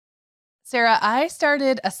Sarah, I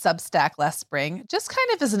started a Substack last spring, just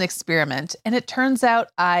kind of as an experiment, and it turns out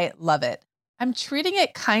I love it. I'm treating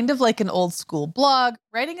it kind of like an old school blog,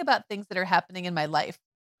 writing about things that are happening in my life.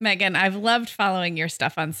 Megan, I've loved following your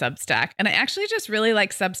stuff on Substack, and I actually just really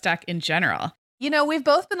like Substack in general. You know, we've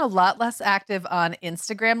both been a lot less active on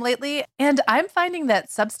Instagram lately, and I'm finding that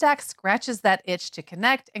Substack scratches that itch to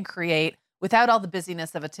connect and create without all the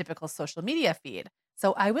busyness of a typical social media feed.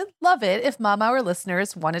 So I would love it if Mom Hour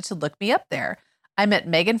listeners wanted to look me up there. I'm at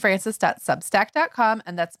meganfrancis.substack.com,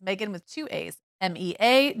 and that's Megan with two A's,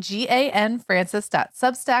 MEAGAN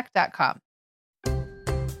Francis.substack.com.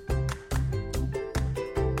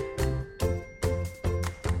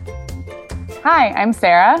 Hi, I'm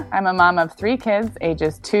Sarah. I'm a mom of 3 kids,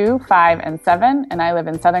 ages 2, 5, and 7, and I live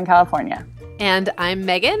in Southern California. And I'm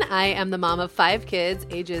Megan. I am the mom of 5 kids,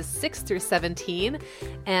 ages 6 through 17,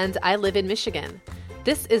 and I live in Michigan.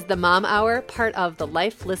 This is the Mom Hour, part of the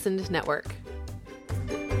Life Listened Network.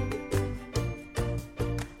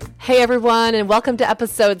 Hey everyone, and welcome to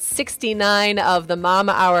episode 69 of the Mom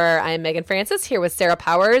Hour. I'm Megan Francis here with Sarah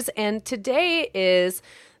Powers, and today is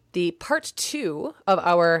the part 2 of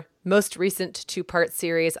our most recent 2-part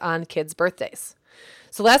series on kids' birthdays.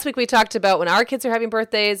 So last week we talked about when our kids are having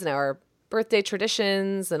birthdays and our birthday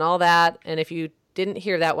traditions and all that. And if you didn't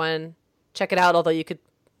hear that one, check it out. Although you could,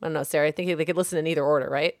 I don't know, Sarah, I think they could listen in either order,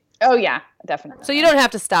 right? Oh yeah, definitely. So you don't have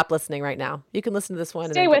to stop listening right now. You can listen to this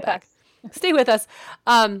one. Stay with us. Stay with us.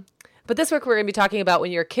 But this week we're going to be talking about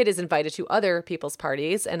when your kid is invited to other people's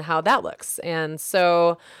parties and how that looks. And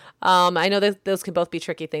so I know that those can both be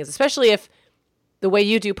tricky things, especially if the way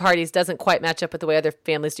you do parties doesn't quite match up with the way other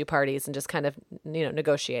families do parties, and just kind of,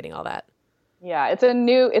 negotiating all that. Yeah, it's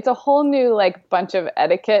a whole new like bunch of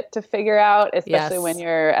etiquette to figure out, especially when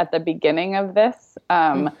you're at the beginning of this.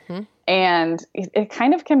 And it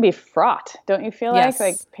kind of can be fraught, don't you feel like?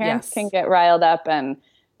 Like parents can get riled up, and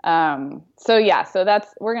so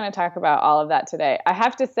we're going to talk about all of that today. I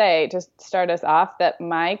have to say, to start us off, that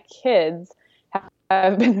my kids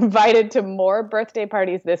have been invited to more birthday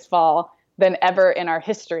parties this fall than ever in our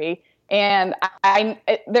history. And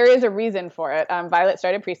there is a reason for it. Violet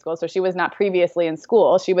started preschool, so she was not previously in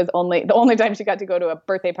school. She was the only time she got to go to a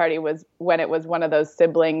birthday party was when it was one of those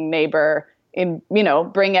sibling neighbor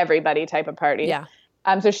bring everybody type of parties. Yeah.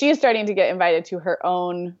 So she is starting to get invited to her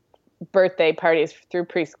own birthday parties through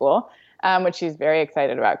preschool, which she's very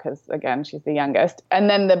excited about because, again, she's the youngest. And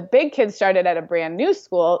then the big kids started at a brand new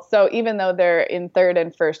school. So even though they're in 3rd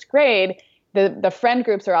and 1st grade, the friend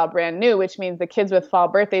groups are all brand new, which means the kids with fall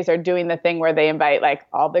birthdays are doing the thing where they invite like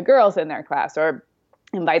all the girls in their class or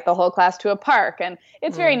invite the whole class to a park. And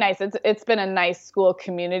it's very nice. It's been a nice school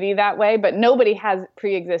community that way, but nobody has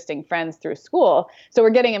pre-existing friends through school. So we're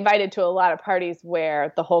getting invited to a lot of parties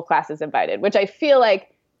where the whole class is invited, which I feel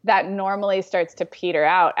like that normally starts to peter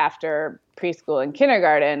out after preschool and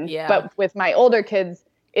kindergarten. Yeah. But with my older kids,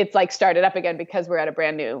 it's like started up again because we're at a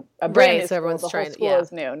brand new so school. everyone's the trying. whole school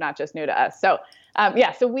is new, not just new to us. So,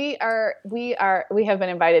 so we have been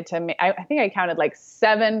invited to. I think I counted like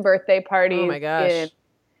 7 birthday parties. Oh my gosh!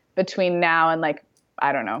 Between now and like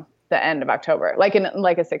I don't know the end of October, like in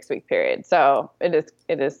like a 6-week period. So it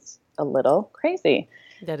is a little crazy.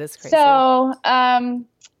 That is crazy. So I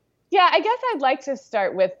guess I'd like to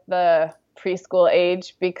start with the preschool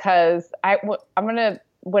age because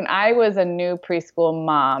when I was a new preschool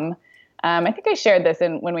mom, I think I shared this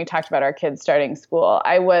when we talked about our kids starting school.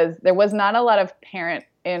 There was not a lot of parent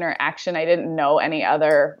interaction. I didn't know any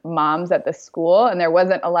other moms at the school, and there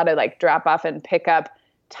wasn't a lot of like drop off and pick up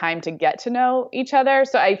time to get to know each other.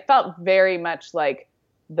 So I felt very much like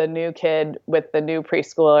the new kid with the new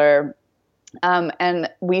preschooler. And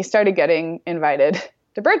we started getting invited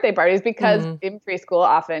to birthday parties because in preschool,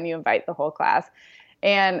 often you invite the whole class.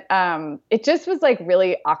 And it just was like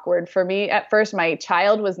really awkward for me at first. My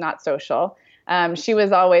child was not social. She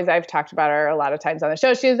was always, I've talked about her a lot of times on the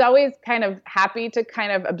show, she was always kind of happy to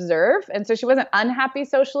kind of observe. And so she wasn't unhappy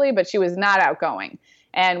socially, but she was not outgoing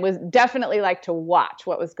and was definitely like to watch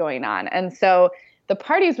what was going on. And so the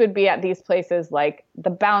parties would be at these places like the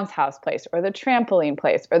Bounce House place or the trampoline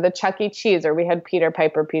place or the Chuck E. Cheese, or we had Peter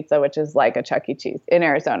Piper Pizza, which is like a Chuck E. Cheese in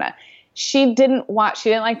Arizona. She didn't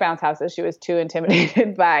like bounce houses. She was too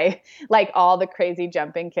intimidated by like all the crazy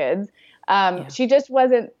jumping kids. She just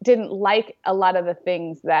didn't like a lot of the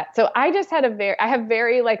things so I just had I have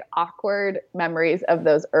very like awkward memories of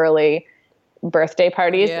those early birthday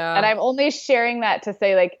parties. Yeah. And I'm only sharing that to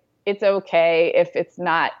say like, it's okay if it's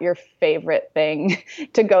not your favorite thing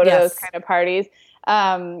to go to those kind of parties.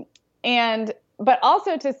 But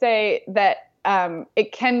also to say that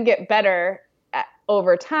it can get better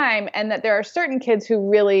over time, and that there are certain kids who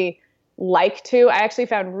really like to. I actually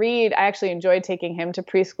found Reed, I actually enjoyed taking him to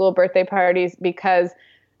preschool birthday parties because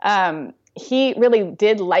he really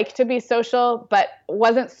did like to be social, but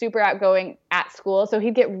wasn't super outgoing at school. So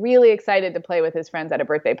he'd get really excited to play with his friends at a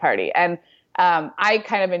birthday party. And I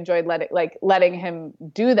kind of enjoyed letting him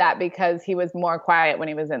do that because he was more quiet when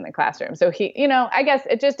he was in the classroom. So he, I guess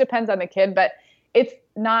it just depends on the kid, but it's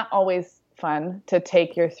not always fun to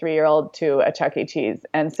take your 3-year-old to a Chuck E. Cheese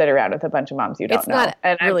and sit around with a bunch of moms you don't know. Not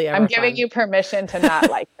and really I'm giving you permission to not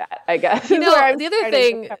like that, I guess. The other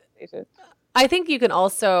thing, I think you can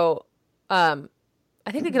also,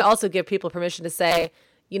 we can also give people permission to say,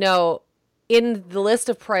 in the list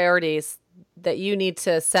of priorities that you need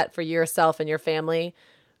to set for yourself and your family,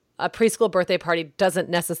 a preschool birthday party doesn't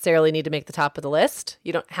necessarily need to make the top of the list.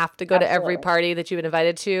 You don't have to go to every party that you've been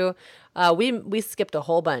invited to. We skipped a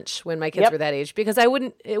whole bunch when my kids were that age because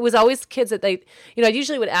it was always kids that I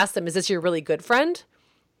usually would ask them, is this your really good friend?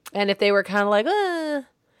 And if they were kind of like,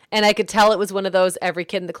 and I could tell it was one of those, every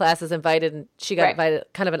kid in the class is invited and she got invited,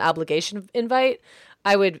 kind of an obligation invite,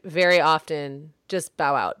 I would very often just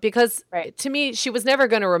bow out because to me, she was never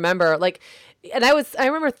going to remember and I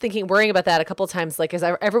remember worrying about that a couple of times. Like, is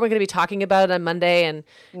everyone going to be talking about it on Monday and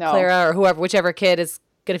Clara or whichever kid is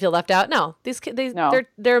going to feel left out? No, these kids,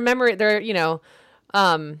 their memory,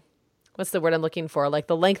 what's the word I'm looking for? Like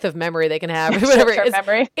the length of memory they can have, or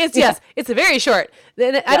whatever. It's very short.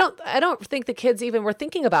 I don't think the kids even were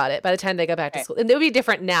thinking about it by the time they got back to school. And it would be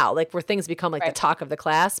different now, like where things become like the talk of the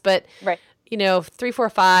class. But 3, 4,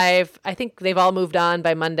 5, I think they've all moved on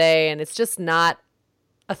by Monday, and it's just not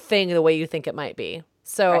a thing the way you think it might be.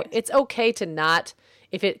 So it's okay to not,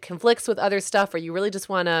 if it conflicts with other stuff or you really just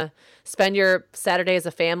want to spend your Saturday as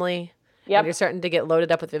a family and you're starting to get loaded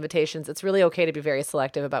up with invitations, it's really okay to be very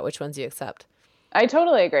selective about which ones you accept. I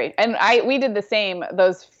totally agree. And we did the same,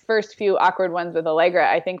 those first few awkward ones with Allegra.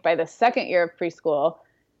 I think by the second year of preschool,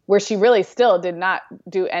 where she really still did not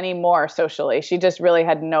do any more socially. She just really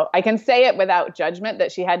had I can say it without judgment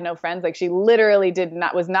that she had no friends. Like she literally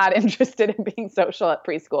was not interested in being social at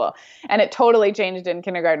preschool. And it totally changed in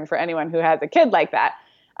kindergarten for anyone who has a kid like that.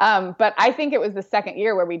 But I think it was the second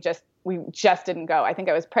year where we just didn't go. I think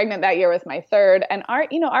I was pregnant that year with my third. And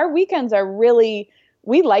our weekends are really,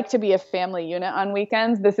 we like to be a family unit on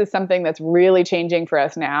weekends. This is something that's really changing for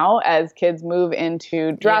us now as kids move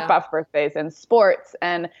into drop-off birthdays and sports.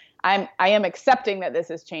 And I am accepting that this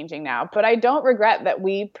is changing now, but I don't regret that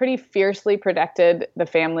we pretty fiercely protected the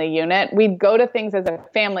family unit. We'd go to things as a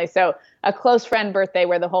family. So a close friend birthday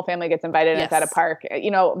where the whole family gets invited and it's at a park,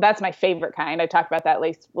 that's my favorite kind. I talked about that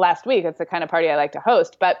last week. It's the kind of party I like to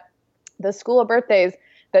host. But the school birthdays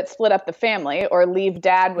that split up the family or leave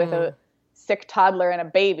dad with a sick toddler and a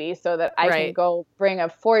baby so that I can go bring a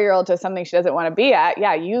 4-year-old to something she doesn't want to be at.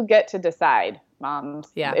 Yeah, you get to decide,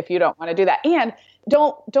 moms, if you don't want to do that. And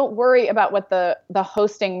don't worry about what the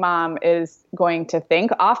hosting mom is going to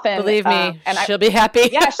think. Often, believe me, she'll be happy.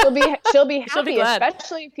 Yeah, she'll be happy, she'll be glad.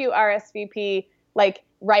 Especially if you RSVP like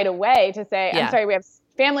right away to say, I'm sorry, we have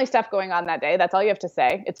family stuff going on that day. That's all you have to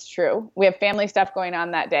say. It's true. We have family stuff going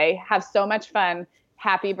on that day. Have so much fun.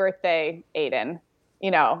 Happy birthday, Aiden.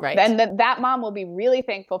 Then that mom will be really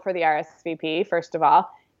thankful for the RSVP, first of all,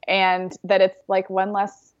 and that it's like one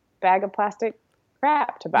less bag of plastic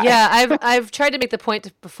crap to buy. Yeah, I've tried to make the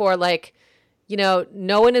point before, like, no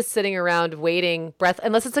one is sitting around waiting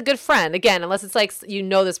unless it's a good friend. Again, unless it's like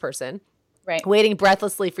this person. Right. Waiting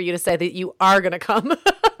breathlessly for you to say that you are going to come.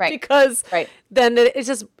 Because then it's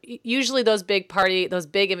just usually those big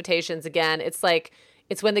invitations, again, it's like,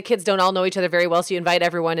 it's when the kids don't all know each other very well, so you invite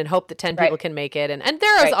everyone and hope that 10 people can make it. And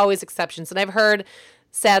there is always exceptions. And I've heard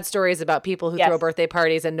sad stories about people who throw birthday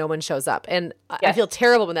parties and no one shows up. And I feel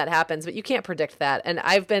terrible when that happens, but you can't predict that. And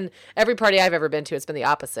every party I've ever been to, it's been the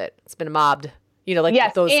opposite. It's been mobbed, those kind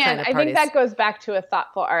of parties. And I think that goes back to a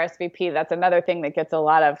thoughtful RSVP. That's another thing that gets a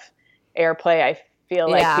lot of airplay. I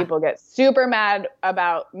feel like people get super mad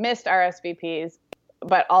about missed RSVPs,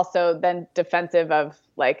 but also then defensive of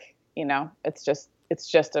like, it's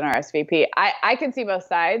just an RSVP. I can see both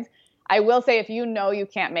sides. I will say if you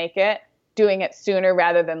can't make it, doing it sooner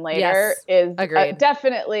rather than later is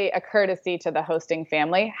definitely a courtesy to the hosting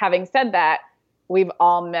family. Having said that, we've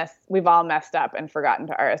all messed up and forgotten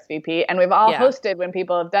to RSVP, and we've all hosted when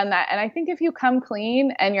people have done that. And I think if you come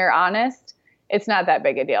clean and you're honest, it's not that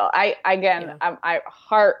big a deal. My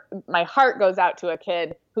heart goes out to a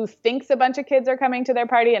kid who thinks a bunch of kids are coming to their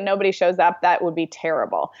party and nobody shows up. That would be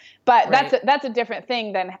terrible. But that's a different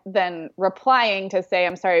thing than replying to say,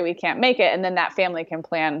 I'm sorry, we can't make it. And then that family can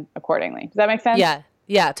plan accordingly. Does that make sense?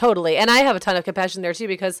 Yeah, totally. And I have a ton of compassion there too,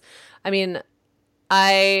 because I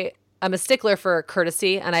I'm a stickler for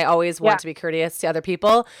courtesy, and I always want to be courteous to other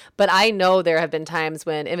people. But I know there have been times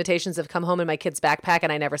when invitations have come home in my kid's backpack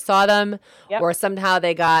and I never saw them, or somehow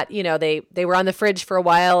they got, they were on the fridge for a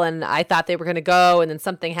while and I thought they were going to go, and then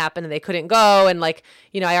something happened and they couldn't go, and I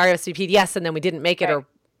RSVP'd yes, and then we didn't make it, or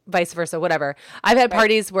vice versa, whatever. I've had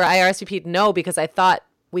parties where I RSVP'd no because I thought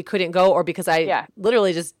we couldn't go, or because I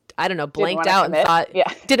literally just, I don't know, blanked out and thought,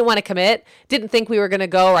 didn't want to commit, didn't think we were going to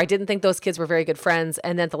go, or I didn't think those kids were very good friends.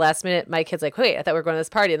 And then at the last minute, my kid's like, wait, I thought we were going to this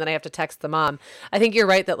party. And then I have to text the mom. I think you're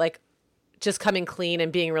right that just coming clean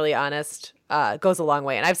and being really honest goes a long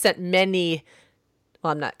way. And I've sent many,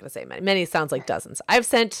 well, I'm not going to say many sounds like dozens. I've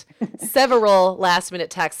sent several last minute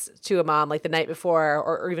texts to a mom the night before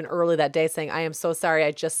or even early that day saying, I am so sorry.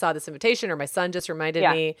 I just saw this invitation, or my son just reminded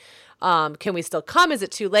me. Can we still come? Is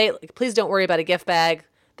it too late? Please don't worry about a gift bag.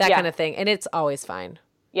 That kind of thing. And it's always fine.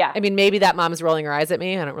 Yeah. I mean, maybe that mom's rolling her eyes at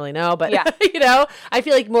me. I don't really know. But, I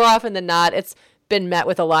feel like more often than not, it's been met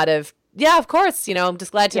with a lot of, of course, I'm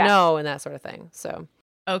just glad to know, and that sort of thing. So.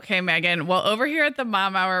 Okay, Megan. Well, over here at the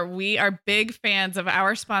Mom Hour, we are big fans of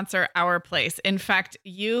our sponsor, Our Place. In fact,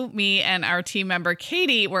 you, me, and our team member,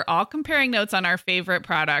 Katie, were all comparing notes on our favorite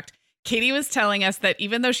product. Katie was telling us that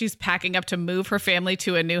even though she's packing up to move her family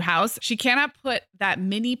to a new house, she cannot put that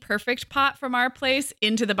mini perfect pot from Our Place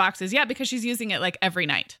into the boxes yet because she's using it every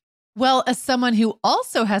night. Well, as someone who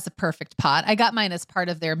also has a perfect pot, I got mine as part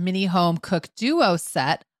of their mini home cook duo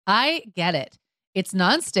set. I get it. It's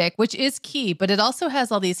nonstick, which is key, but it also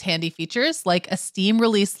has all these handy features like a steam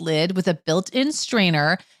release lid with a built-in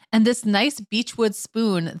strainer and this nice beechwood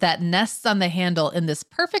spoon that nests on the handle in this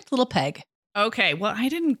perfect little peg. Okay, well, I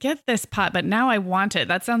didn't get this pot, but now I want it.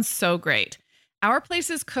 That sounds so great. Our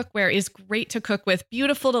Place's cookware is great to cook with,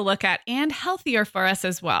 beautiful to look at, and healthier for us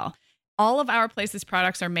as well. All of Our Place's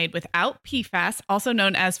products are made without PFAS, also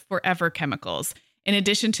known as forever chemicals. In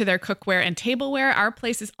addition to their cookware and tableware, Our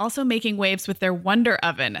Place is also making waves with their Wonder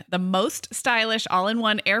Oven, the most stylish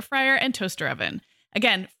all-in-one air fryer and toaster oven.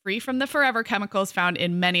 Again, free from the forever chemicals found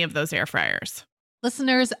in many of those air fryers.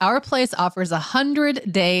 Listeners, Our Place offers a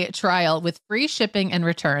 100-day trial with free shipping and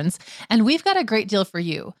returns, and we've got a great deal for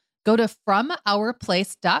you. Go to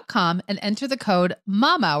FromOurPlace.com and enter the code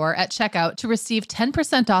MOMHOUR at checkout to receive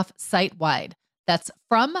 10% off site-wide. That's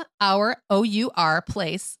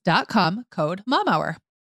FromOurPlace.com, code MOMHOUR.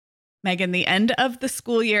 Megan, the end of the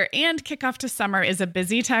school year and kickoff to summer is a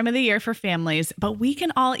busy time of the year for families, but we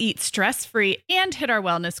can all eat stress-free and hit our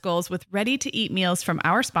wellness goals with ready-to-eat meals from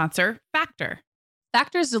our sponsor, Factor.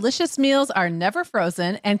 Factor's delicious meals are never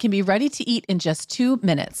frozen and can be ready to eat in just 2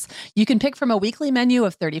 minutes. You can pick from a weekly menu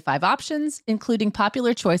of 35 options, including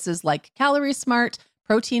popular choices like Calorie Smart,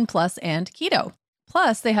 Protein Plus, and Keto.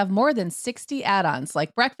 Plus, they have more than 60 add-ons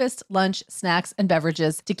like breakfast, lunch, snacks, and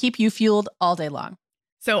beverages to keep you fueled all day long.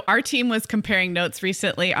 So our team was comparing notes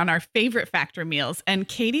recently on our favorite Factor meals, and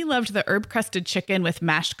Katie loved the herb-crusted chicken with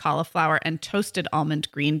mashed cauliflower and toasted almond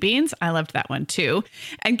green beans. I loved that one too.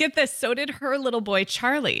 And get this, so did her little boy,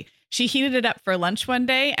 Charlie. She heated it up for lunch one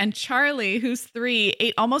day, and Charlie, who's 3,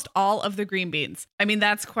 ate almost all of the green beans. I mean,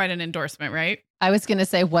 that's quite an endorsement, right? I was going to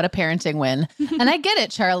say, what a parenting win. And I get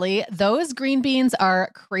it, Charlie. Those green beans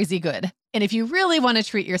are crazy good. And if you really want to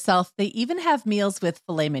treat yourself, they even have meals with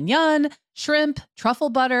filet mignon, shrimp, truffle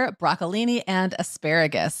butter, broccolini, and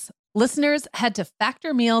asparagus. Listeners, head to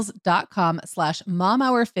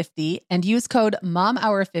factormeals.com/momhour50 and use code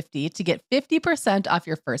momhour50 to get 50% off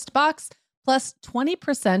your first box plus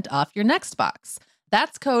 20% off your next box.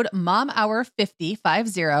 That's code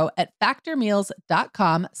momhour50 at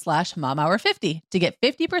factormeals.com/momhour50 to get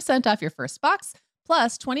 50% off your first box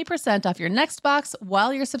plus 20% off your next box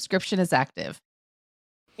while your subscription is active.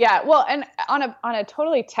 Yeah, well, and on a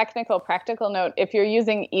totally technical, practical note, if you're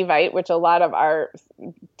using Evite, which a lot of our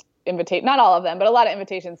not all of them, but a lot of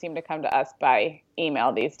invitations seem to come to us by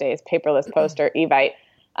email these days, paperless post or Evite.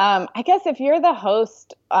 I guess if you're the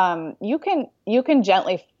host, you can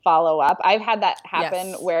gently follow up. I've had that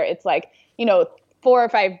happen where it's 4 or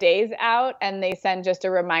 5 days out and they send just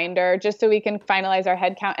a reminder just so we can finalize our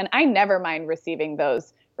head count. And I never mind receiving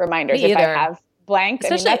those reminders if I have blanked.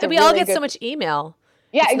 Especially, we all get so much email.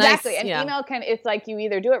 Yeah, it's exactly. Nice. And email it's like you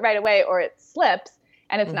either do it right away or it slips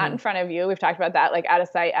and it's not in front of you. We've talked about that, out of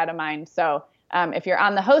sight, out of mind. So if you're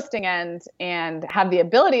on the hosting end and have the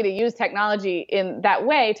ability to use technology in that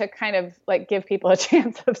way to kind of give people a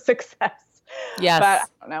chance of success. Yes. But I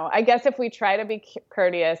don't know. I guess if we try to be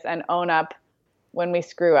courteous and own up when we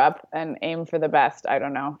screw up and aim for the best, I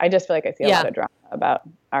don't know. I just feel like I see a lot of drama about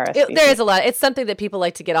RSVP. There is a lot. It's something that people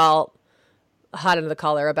like to get all hot under the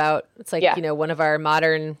collar about. It's one of our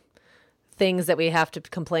modern things that we have to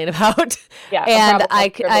complain about. Yeah, And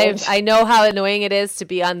privilege. I know how annoying it is to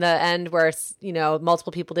be on the end where,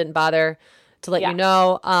 multiple people didn't bother to let you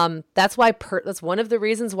know. That's why that's one of the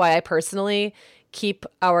reasons why I personally keep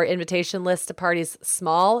our invitation list to parties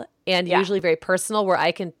small and usually very personal, where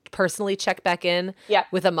I can personally check back in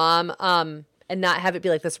with a mom and not have it be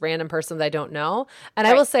like this random person that I don't know. And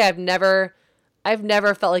I will say I've never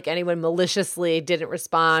felt like anyone maliciously didn't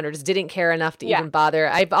respond or just didn't care enough to even bother.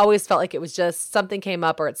 I've always felt like it was just something came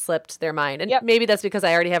up or it slipped their mind. And maybe that's because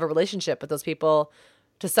I already have a relationship with those people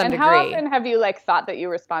to some degree. How often have you thought that you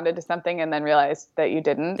responded to something and then realized that you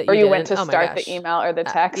didn't? Or you went to start the email or the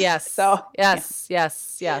text? Yes. So yes.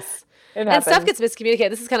 And stuff gets miscommunicated.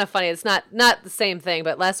 This is kind of funny. It's not the same thing,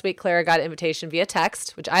 but last week Clara got an invitation via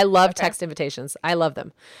text, which I love text invitations. I love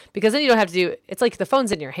them. Because then you don't have to it's like the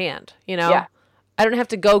phone's in your hand, Yeah. I don't have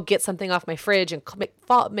to go get something off my fridge and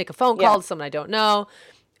make a phone call to someone I don't know.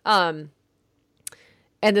 And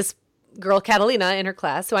this girl, Catalina, in her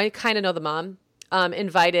class, so I kind of know the mom,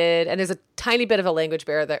 invited, and there's a tiny bit of a language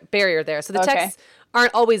barrier there. So the texts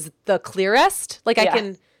aren't always the clearest.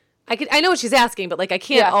 I know what she's asking, but I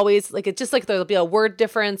can't always, it's just there'll be a word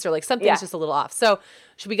difference or something's just a little off. So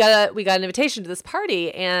we got an invitation to this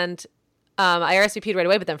party, and I RSVP'd right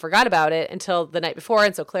away, but then forgot about it until the night before.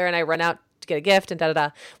 And so Claire and I run out to get a gift and da-da-da.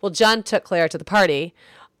 Well, John took Claire to the party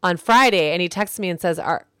on Friday, and he texts me and says,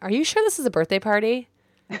 are you sure this is a birthday party?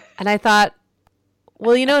 And I thought,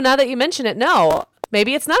 well, now that you mention it, no,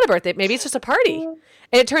 maybe it's not a birthday. Maybe it's just a party.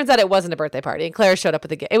 And it turns out it wasn't a birthday party. And Claire showed up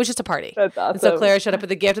with a gift. It was just a party. That's awesome. And so Claire showed up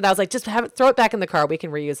with a gift, and I was like, just throw it back in the car. We can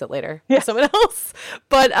reuse it later for someone else.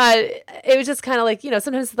 But it was just kind of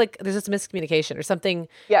sometimes there's just a miscommunication or something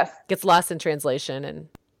gets lost in translation, and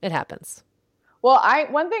it happens. Well,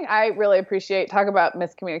 one thing I really appreciate, talk about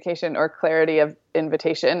miscommunication or clarity of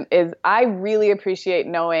invitation, is I really appreciate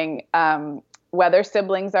knowing whether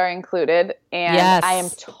siblings are included. And I am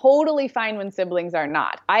totally fine when siblings are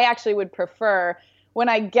not. I actually would prefer when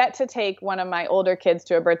I get to take one of my older kids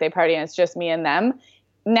to a birthday party and it's just me and them.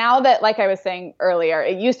 Now that, like I was saying earlier,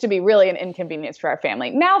 it used to be really an inconvenience for our family.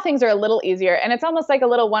 Now things are a little easier, and it's almost like a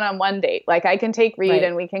little one-on-one date. I can take Reed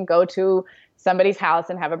and we can go to somebody's house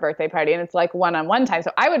and have a birthday party, and it's one-on-one time.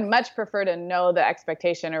 So I would much prefer to know the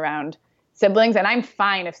expectation around siblings, and I'm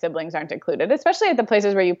fine if siblings aren't included, especially at the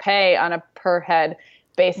places where you pay on a per head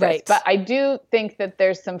basis. Right. But I do think that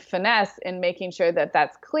there's some finesse in making sure that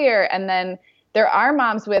that's clear. And then there are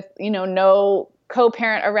moms with, no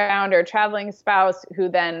co-parent around or traveling spouse who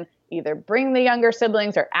then either bring the younger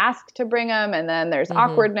siblings or ask to bring them. And then there's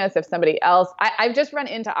awkwardness if somebody else. I've just run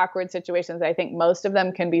into awkward situations. I think most of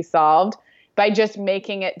them can be solved by just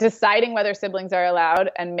deciding whether siblings are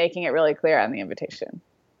allowed and making it really clear on the invitation.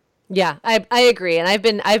 Yeah, I agree. And I've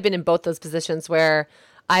been in both those positions where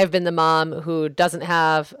I've been the mom who doesn't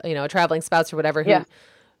have, a traveling spouse or whatever, who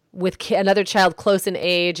with another child close in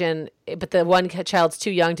age, but the one child's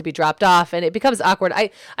too young to be dropped off, and it becomes awkward. I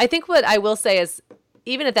think what I will say is,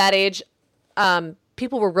 even at that age,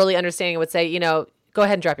 people were really understanding and would say, go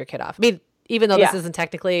ahead and drop your kid off. I mean, even though this isn't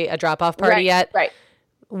technically a drop-off party yet,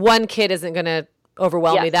 one kid isn't going to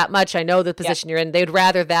overwhelm me that much. I know the position you're in. They'd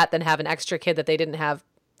rather that than have an extra kid that they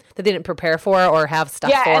didn't prepare for or have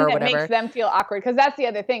stuff for or whatever. Yeah, and it makes them feel awkward, because that's the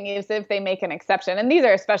other thing is if they make an exception, and these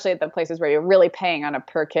are especially at the places where you're really paying on a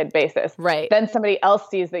per kid basis. Right. Then somebody else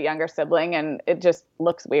sees the younger sibling and it just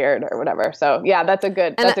looks weird or whatever. So yeah, that's a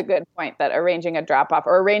good point, that arranging a drop off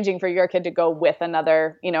or arranging for your kid to go with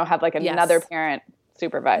another, have another parent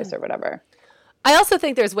supervise or whatever. I also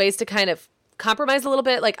think there's ways to kind of compromise a little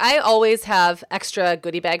bit. I always have extra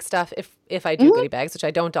goodie bag stuff if I do goodie bags, which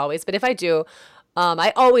I don't always, but if I do,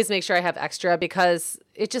 I always make sure I have extra, because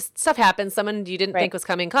stuff happens. Someone you didn't think was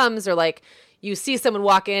coming comes, or you see someone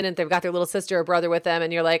walk in and they've got their little sister or brother with them,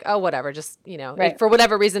 and you're like, oh, whatever, just, for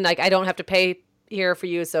whatever reason, I don't have to pay here for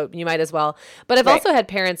you, so you might as well. But I've also had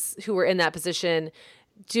parents who were in that position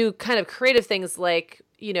do kind of creative things,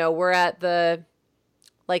 we're at the,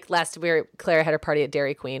 last year, Claire had her party at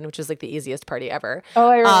Dairy Queen, which was the easiest party ever. Oh,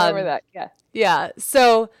 I remember that. Yeah. Yeah.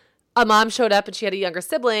 So a mom showed up and she had a younger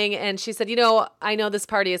sibling, and she said, I know this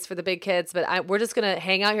party is for the big kids, but we're just going to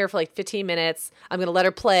hang out here for 15 minutes. I'm going to let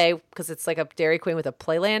her play, because it's a Dairy Queen with a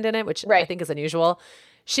playland in it, which I think is unusual.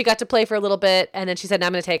 She got to play for a little bit, and then she said,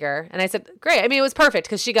 I'm going to take her. And I said, great. I mean, it was perfect,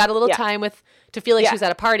 because she got a little time to feel like she was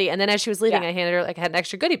at a party. And then as she was leaving, I handed her, I had an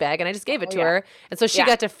extra goodie bag, and I just gave it to her. And so she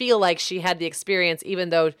got to feel like she had the experience, even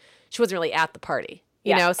though she wasn't really at the party,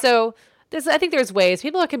 you know? So I think there's ways.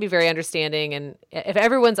 People can be very understanding, and if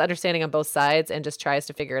everyone's understanding on both sides and just tries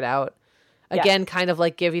to figure it out, again, kind of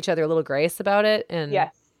give each other a little grace about it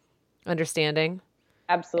and understanding.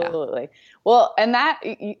 Absolutely. Well, and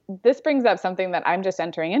this brings up something that I'm just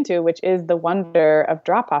entering into, which is the wonder of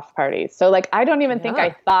drop-off parties. So like, I don't even think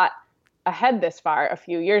I thought ahead this far a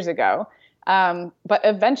few years ago. But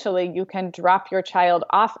eventually you can drop your child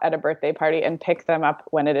off at a birthday party and pick them up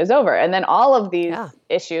when it is over. And then all of these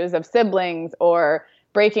issues of siblings or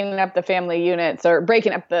breaking up the family units or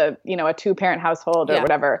breaking up a 2-parent household or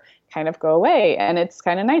whatever kind of go away. And it's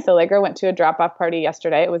kind of nice. Allegra went to a drop-off party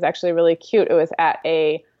yesterday. It was actually really cute. It was at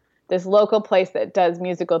this local place that does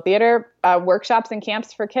musical theater workshops and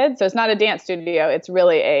camps for kids. So it's not a dance studio. It's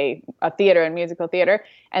really a theater and musical theater.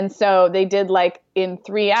 And so they did like in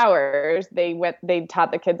 3 hours, they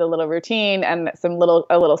taught the kids a little routine and a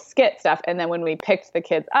little skit stuff. And then when we picked the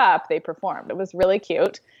kids up, they performed. It was really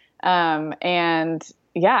cute.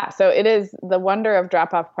 So it is the wonder of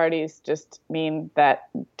drop-off parties just mean that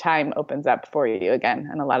time opens up for you again.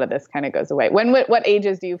 And a lot of this kind of goes away. What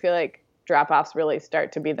ages do you feel like drop-offs really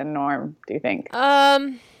start to be the norm, do you think?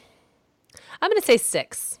 I'm going to say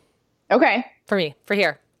 6. Okay. For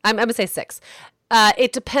here. I'm going to say 6.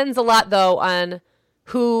 It depends a lot, though, on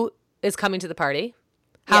who is coming to the party,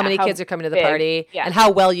 how many kids are coming to the party, and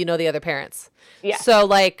how well you know the other parents. Yeah. So,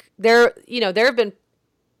 like, there have been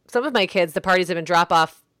some of my kids, the parties have been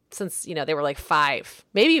drop-off since, they were like 5,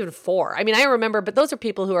 maybe even 4. I mean, I remember, but those are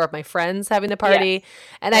people who are my friends having the party.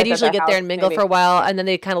 And I'd usually get there and mingle for a while. And then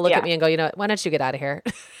they'd kind of look at me and go, what, why don't you get out of here?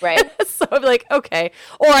 Right. So I'd be like, okay.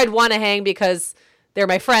 Or I'd want to hang because they're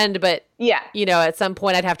my friend, but at some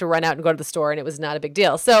point I'd have to run out and go to the store and it was not a big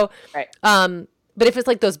deal. So, but if it's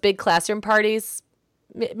like those big classroom parties,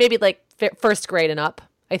 maybe like first grade and up,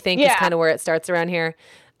 I think is kind of where it starts around here.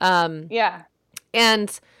 And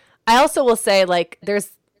I also will say like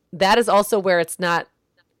that is also where it's not,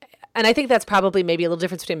 and I think that's probably maybe a little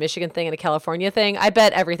difference between a Michigan thing and a California thing. I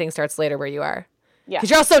bet everything starts later where you are. Yeah. Because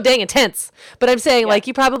you're all so dang intense. But I'm saying like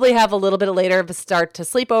you probably have a little bit later of a start to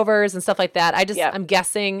sleepovers and stuff like that. I'm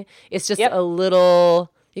guessing it's just a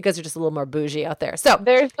little, you guys are just a little more bougie out there. So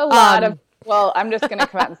there's a lot of, well, I'm just going to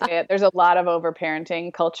come out and say it. There's a lot of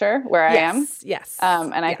overparenting culture where I am. Yes.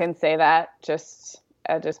 And I can say that just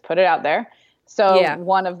put it out there. So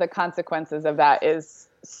one of the consequences of that is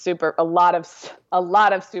a lot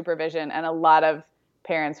of supervision and a lot of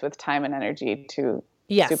parents with time and energy to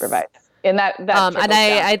supervise. And that and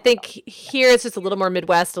I think here it's just a little more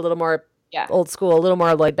Midwest, a little more old school, a little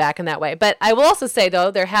more laid back in that way. But I will also say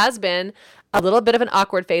though, there has been a little bit of an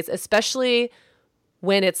awkward phase, especially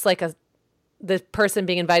when it's like the person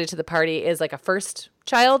being invited to the party is like a first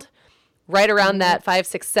child. Right around that 5,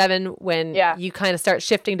 6, 7, when you kind of start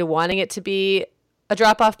shifting to wanting it to be a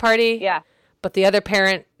drop-off party. Yeah. But the other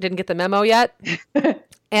parent didn't get the memo yet. And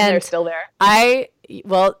they're still there.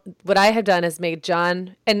 What I have done is made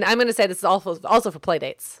John, and I'm going to say this is also for play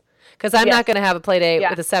dates, because I'm not going to have a play date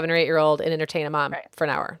with a 7 or 8-year-old and entertain a mom for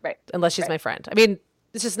an hour, unless she's my friend. I mean,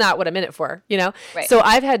 it's just not what I'm in it for, Right. So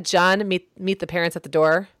I've had John meet the parents at the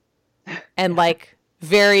door and like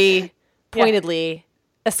very pointedly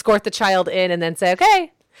escort the child in and then say,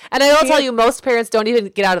 okay. And I will tell you, most parents don't even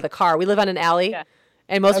get out of the car. We live on an alley. Yeah.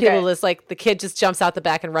 And most people just like, the kid just jumps out the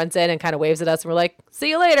back and runs in and kind of waves at us. And we're like, see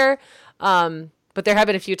you later. But there have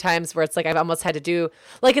been a few times where it's like, I've almost had to do,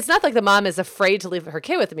 like, it's not like the mom is afraid to leave her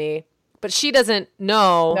kid with me, but she doesn't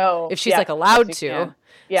know if she's like allowed to.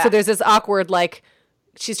 Yeah. So there's this awkward, like,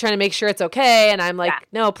 she's trying to make sure it's okay. And I'm like,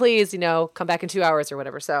 no, please, come back in 2 hours or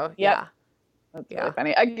whatever. So That's really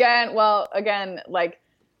funny. Again, like,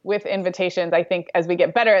 with invitations, I think as we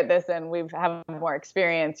get better at this and we have more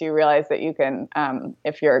experience, you realize that you can,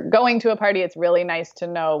 if you're going to a party, it's really nice to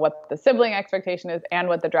know what the sibling expectation is and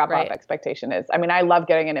what the drop-off expectation is. I mean, I love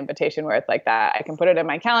getting an invitation where it's like that. I can put it in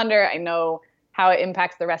my calendar. I know how it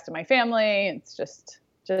impacts the rest of my family. It's just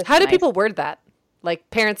how do people word that? Like,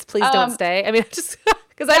 parents, please don't stay. I mean, just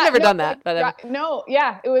because I've never done that.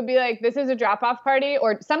 It would be like, this is a drop-off party.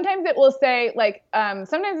 Or sometimes it will say, like,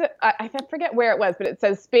 sometimes I forget where it was, but it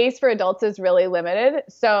says space for adults is really limited,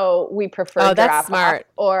 so we prefer drop-off. That's smart.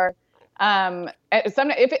 Or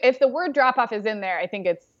if the word drop-off is in there, I think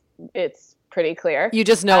it's pretty clear. You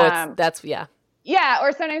just know Yeah,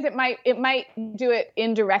 or sometimes it might do it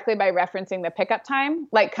indirectly by referencing the pickup time,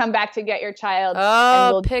 like come back to get your child.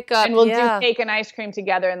 Oh, pick up, and we'll do cake and ice cream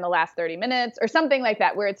together in the last 30 minutes, or something like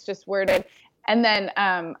that, where it's just worded. And then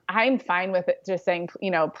I'm fine with it just saying,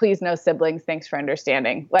 please no siblings, thanks for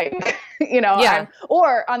understanding. Like,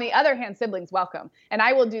 or on the other hand, siblings welcome. And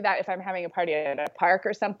I will do that if I'm having a party at a park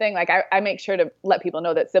or something. Like I make sure to let people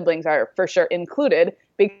know that siblings are for sure included,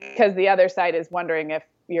 because the other side is wondering if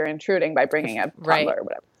you're intruding by bringing a toddler or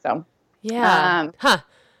whatever. So,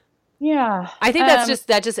 Yeah. I think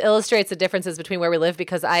that just illustrates the differences between where we live,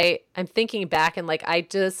 because I'm thinking back and like I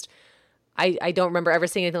don't remember ever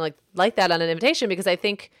seeing anything like that on an invitation, because I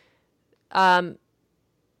think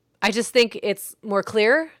I just think it's more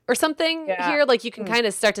clear or something here. Like you can kind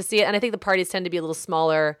of start to see it. And I think the parties tend to be a little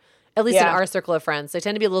smaller, at least in our circle of friends. They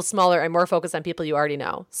tend to be a little smaller and more focused on people you already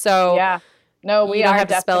know. So no, we don't are have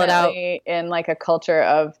to spell it out. in like a culture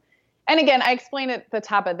of, and again, I explained at the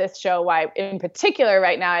top of this show why in particular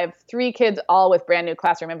right now I have 3 kids all with brand new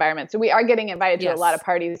classroom environments. So we are getting invited to a lot of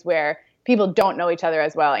parties where people don't know each other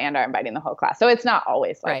as well and are inviting the whole class. So it's not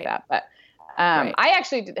always like that, but I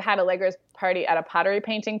actually had a Legos party at a pottery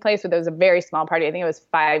painting place where there was a very small party. I think it was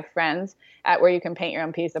 5 friends at where you can paint your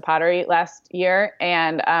own piece of pottery last year.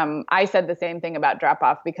 And I said the same thing about drop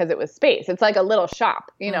off because it was space. It's like a little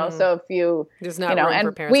shop, you know, so if there's not room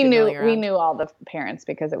for parents we knew all the parents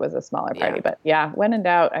because it was a smaller party, but when in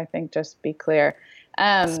doubt, I think just be clear.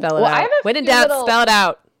 Spell it out. When in doubt, spell it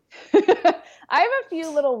out. I have a few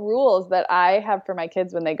little rules that I have for my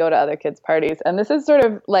kids when they go to other kids' parties. And this is sort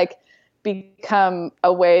of like become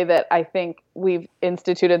a way that I think we've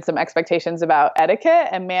instituted some expectations about etiquette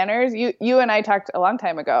and manners. You and I talked a long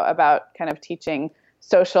time ago about kind of teaching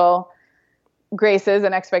social graces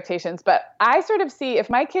and expectations, but I sort of see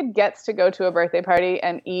if my kid gets to go to a birthday party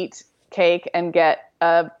and eat cake and get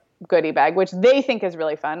a goodie bag, which they think is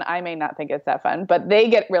really fun. I may not think it's that fun, but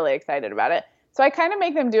they get really excited about it. So I kind of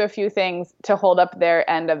make them do a few things to hold up their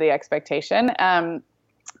end of the expectation.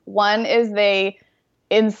 One is they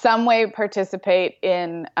in some way participate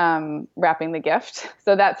in wrapping the gift.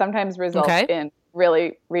 So that sometimes results in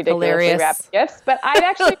really ridiculously wrapped gifts. But I'd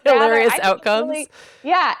actually hilarious outcomes.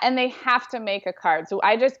 And they have to make a card. So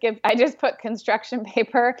I just put construction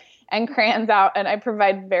paper and crayons out, and I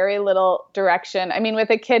provide very little direction. I mean, with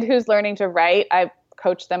a kid who's learning to write, I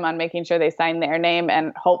coach them on making sure they sign their name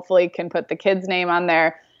and hopefully can put the kid's name on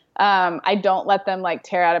there. I don't let them like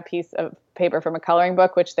tear out a piece of paper from a coloring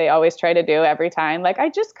book, which they always try to do every time. Like, I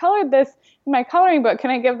just colored this in my coloring book. Can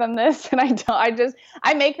I give them this? And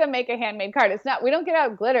I make them make a handmade card. We don't get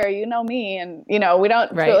out glitter, you know me. And, you know, we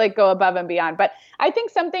don't go above and beyond. But I think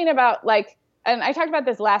something about like, and I talked about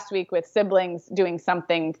this last week with siblings doing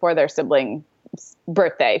something for their sibling's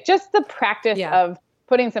birthday, just the practice of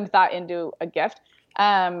putting some thought into a gift.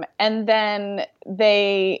 And then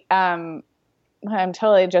they, I'm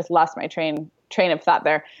totally just lost my train of thought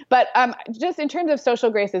there. But just in terms of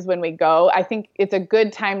social graces when we go, I think it's a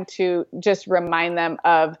good time to just remind them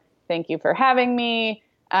of thank you for having me.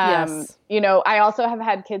 You know, I also have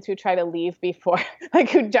had kids who try to leave before,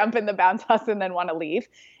 like who jump in the bounce house and then want to leave.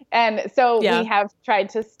 And so we have tried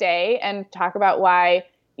to stay and talk about why,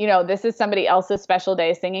 you know, this is somebody else's special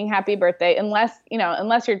day, singing happy birthday, unless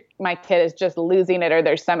my kid is just losing it or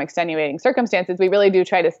there's some extenuating circumstances, we really do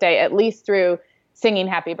try to stay at least through singing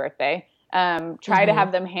happy birthday. Try to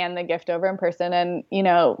have them hand the gift over in person and, you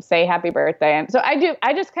know, say happy birthday. And so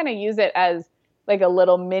I just kind of use it as like a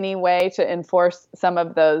little mini way to enforce some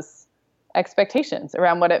of those expectations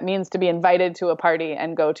around what it means to be invited to a party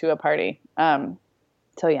and go to a party.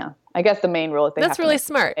 So I guess the main rule is that's really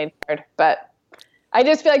smart. Card, but I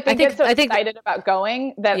just feel like they get so excited about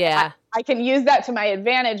going that I can use that to my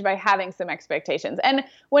advantage by having some expectations. And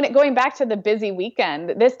going back to the busy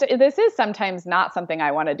weekend, this is sometimes not something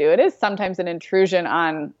I want to do. It is sometimes an intrusion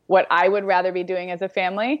on what I would rather be doing as a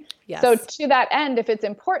family. Yes. So to that end, if it's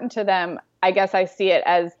important to them, I guess I see it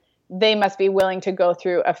as they must be willing to go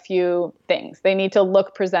through a few things. They need to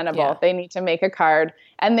look presentable. Yeah. They need to make a card,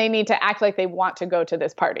 and they need to act like they want to go to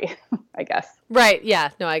this party, I guess. Right.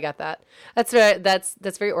 Yeah. No, I got that.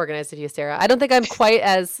 That's very organized of you, Sarah. I don't think I'm quite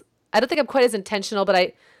as intentional,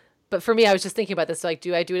 but for me, I was just thinking about this. So like,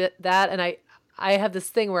 do I do that? And I have this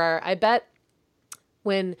thing where I bet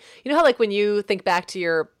when, you know how like when you think back to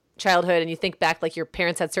your childhood and you think back, like your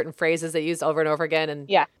parents had certain phrases they used over and over again and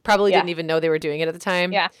probably didn't even know they were doing it at the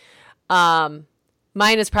time. Yeah.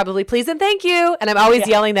 Mine is probably please and thank you. And I'm always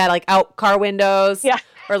yelling that like out car windows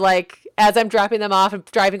or like as I'm dropping them off and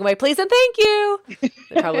driving away, please and thank you.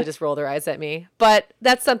 They probably just roll their eyes at me, but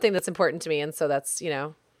that's something that's important to me. And so that's, you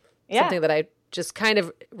know, something that I just kind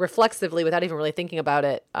of reflexively, without even really thinking about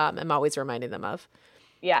it, I'm always reminding them of.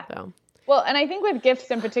 Yeah. So. Well, and I think with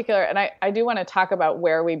gifts in particular, and I do want to talk about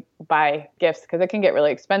where we buy gifts because it can get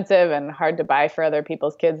really expensive and hard to buy for other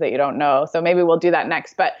people's kids that you don't know. So maybe we'll do that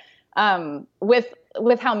next. But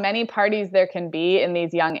with how many parties there can be in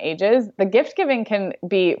these young ages, the gift giving can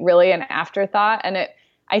be really an afterthought. And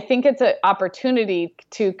I think it's an opportunity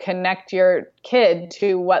to connect your kid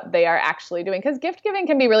to what they are actually doing, because gift giving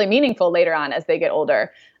can be really meaningful later on as they get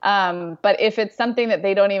older. But if it's something that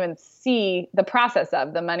they don't even see the process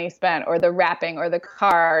of, the money spent or the wrapping or the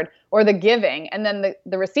card or the giving, and then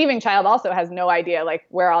the receiving child also has no idea like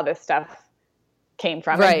where all this stuff came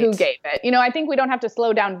from and who gave it. I think we don't have to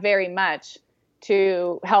slow down very much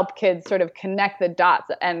to help kids sort of connect the dots,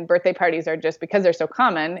 and birthday parties are just, because they're so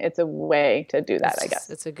common, it's a way to do that, I guess.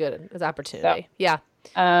 It's a good opportunity. So, yeah.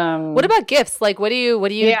 What about gifts? Like, what do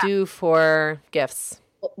you do for gifts?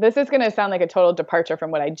 This is going to sound like a total departure from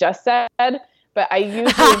what I just said, but I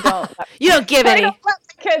usually don't. You don't give any. I don't let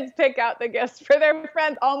the kids pick out the gifts for their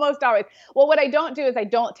friends almost always. Well, what I don't do is I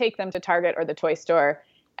don't take them to Target or the toy store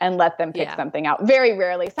and let them pick something out. Very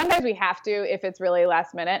rarely. Sometimes we have to if it's really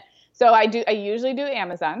last minute. So I usually do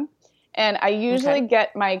Amazon, and I usually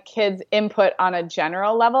get my kids' input on a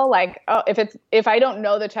general level. Like, if I don't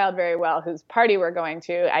know the child very well whose party we're going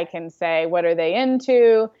to, I can say, what are they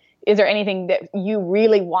into? Is there anything that you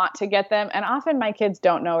really want to get them? And often my kids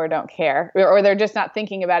don't know or don't care, or they're just not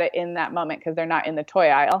thinking about it in that moment because they're not in the toy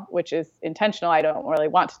aisle, which is intentional. I don't really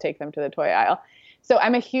want to take them to the toy aisle. So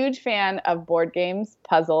I'm a huge fan of board games,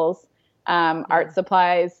 puzzles, art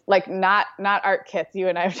supplies, like not art kits you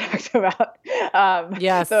and I have talked about.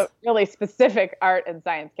 Yes. So really specific art and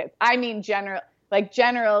science kits. I mean,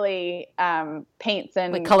 generally paints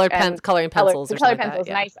and like coloring pencils,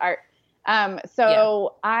 nice art. I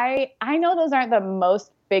know those aren't the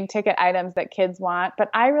most big ticket items that kids want, but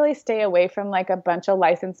I really stay away from like a bunch of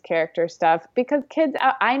licensed character stuff, because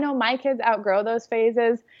I know my kids outgrow those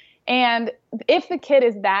phases. And if the kid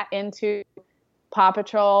is that into Paw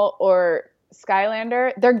Patrol or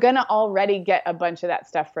Skylander, they're going to already get a bunch of that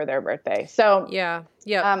stuff for their birthday. So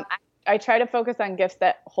I try to focus on gifts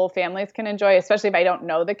that whole families can enjoy, especially if I don't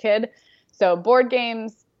know the kid. So board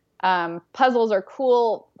games, puzzles are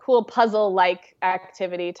cool puzzle-like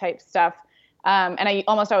activity type stuff. And I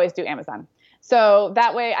almost always do Amazon. So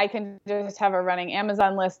that way I can just have a running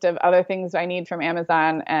Amazon list of other things I need from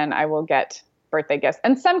Amazon, and I will get birthday gifts.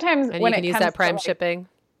 And sometimes when you can use that Prime shipping.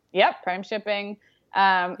 Yep, Prime shipping.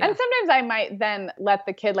 And sometimes I might then let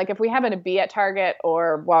the kid, like if we happen to be at Target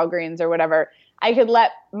or Walgreens or whatever, I could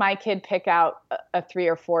let my kid pick out a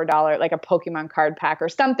 $3 or $4, like a Pokemon card pack or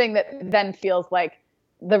something that then feels like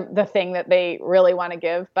the thing that they really want to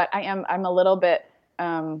give. But I'm a little bit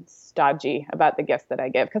stodgy about the gifts that I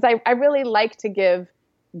give, because I really like to give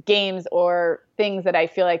games or things that I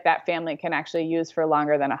feel like that family can actually use for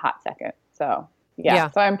longer than a hot second. So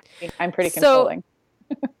so I'm pretty controlling.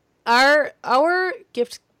 Our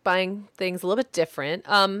gift buying thing's a little bit different.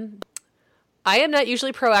 I am not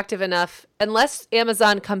usually proactive enough unless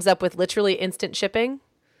Amazon comes up with literally instant shipping.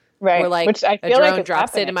 Right. Or like which I feel a drone like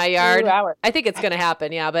drops it in my yard. I think it's going to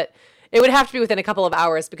happen. Yeah. But it would have to be within a couple of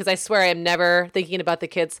hours, because I swear I'm never thinking about the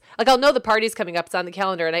kids. Like, I'll know the party's coming up, it's on the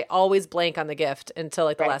calendar, and I always blank on the gift until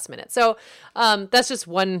like the last minute. So that's just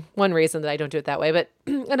one reason that I don't do it that way. But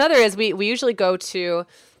another is we usually go to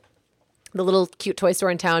the little cute toy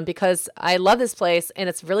store in town, because I love this place and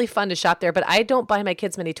it's really fun to shop there, but I don't buy my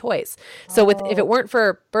kids many toys. So if it weren't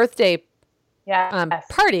for birthday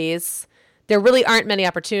parties, there really aren't many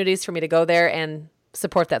opportunities for me to go there and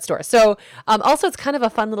support that store. So also it's kind of a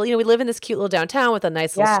fun little, we live in this cute little downtown with a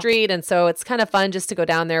nice little street. And so it's kind of fun just to go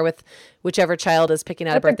down there with whichever child is picking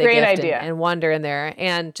out a birthday gift and wander in there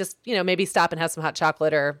and just, maybe stop and have some hot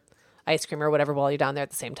chocolate or ice cream or whatever while you're down there at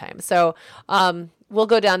the same time. So we'll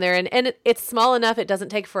go down there and it's small enough. It doesn't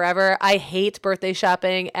take forever. I hate birthday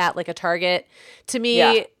shopping at like a Target. To me,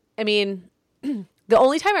 I mean, the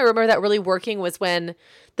only time I remember that really working was when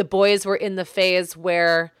the boys were in the phase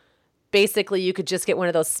where basically you could just get one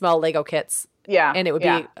of those small Lego kits. Yeah. And it would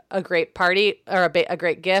be a great party or a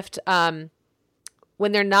great gift. When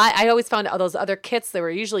they're not, I always found all those other kits, they were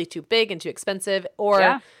usually too big and too expensive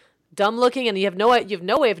or dumb looking. And you have no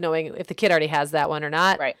way of knowing if the kid already has that one or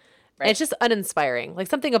not. Right. And it's just uninspiring. Like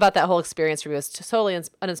something about that whole experience for me was totally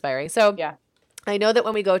uninspiring. So I know that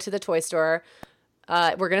when we go to the toy store,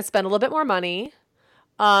 we're going to spend a little bit more money.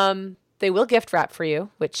 They will gift wrap for you,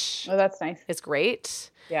 which that's nice. Is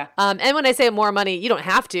great. Yeah. And when I say more money, you don't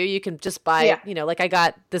have to. You can just buy, like I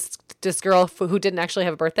got this girl who didn't actually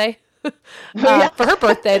have a birthday for her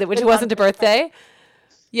birthday, which wasn't a birthday.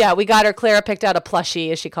 Yeah, we got her. Clara picked out a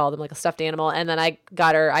plushie, as she called him, like a stuffed animal, and then I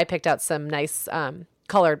picked out some nice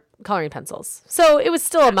coloring pencils. So it was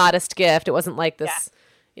still a modest gift. It wasn't like this,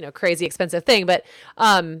 crazy expensive thing, but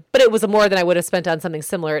it was more than I would have spent on something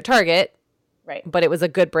similar at Target. Right. But it was a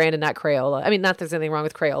good brand and not Crayola. I mean, not that there's anything wrong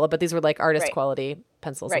with Crayola, but these were like artist quality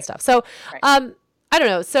pencils and stuff. So I don't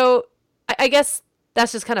know. So I guess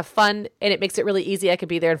that's just kind of fun, and it makes it really easy. I could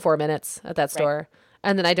be there in 4 minutes at that store,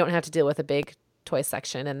 and then I don't have to deal with a big toy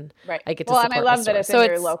section, and I get to support and I love that it's in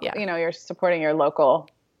your local, you're supporting your local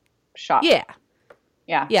shop. Yeah.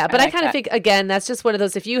 But I kind of think, again, that's just one of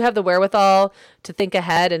those, if you have the wherewithal to think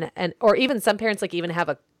ahead and or even some parents like even have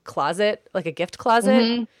a closet, like a gift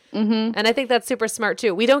closet. And I think that's super smart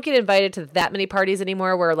too. We don't get invited to that many parties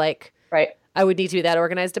anymore where like, I would need to be that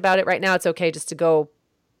organized about it. Right now it's okay just to go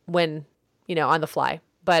when, on the fly.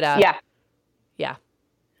 But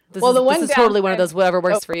This is totally one of those whatever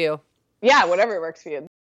works for you. Yeah, whatever works for you.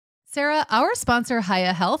 Sarah, our sponsor,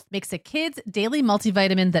 Hiya Health, makes a kid's daily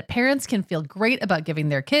multivitamin that parents can feel great about giving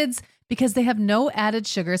their kids because they have no added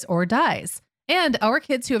sugars or dyes. And our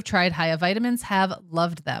kids who have tried Hiya vitamins have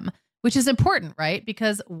loved them, which is important, right?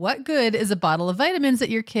 Because what good is a bottle of vitamins that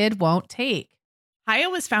your kid won't take? Hiya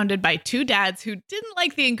was founded by two dads who didn't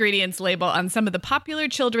like the ingredients label on some of the popular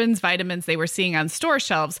children's vitamins they were seeing on store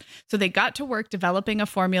shelves, so they got to work developing a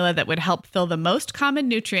formula that would help fill the most common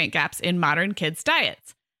nutrient gaps in modern kids'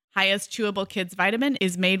 diets. Hiya's Chewable Kids Vitamin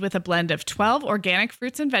is made with a blend of 12 organic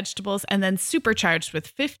fruits and vegetables and then supercharged with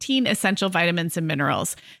 15 essential vitamins and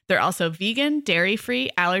minerals. They're also vegan, dairy-free,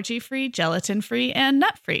 allergy-free, gelatin-free, and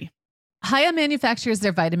nut-free. Hiya manufactures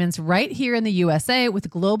their vitamins right here in the USA with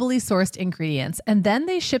globally sourced ingredients, and then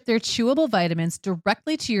they ship their chewable vitamins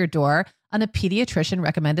directly to your door on a pediatrician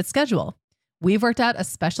recommended schedule. We've worked out a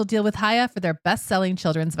special deal with Hiya for their best-selling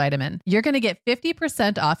children's vitamin. You're going to get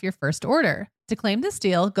 50% off your first order. To claim this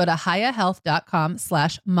deal, go to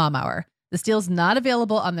hiyahealth.com/momhour. This deal is not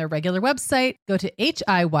available on their regular website. Go to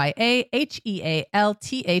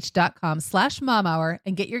hiyahealth.com/momhour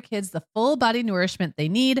and get your kids the full body nourishment they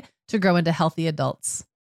need to grow into healthy adults.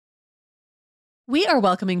 We are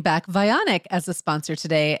welcoming back Vionic as a sponsor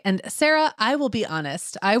today. And Sarah, I will be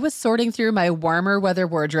honest, I was sorting through my warmer weather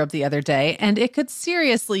wardrobe the other day, and it could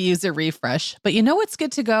seriously use a refresh. But you know what's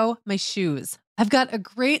good to go? My shoes. I've got a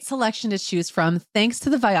great selection to choose from thanks to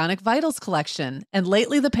the Vionic Vitals collection. And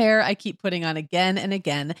lately, the pair I keep putting on again and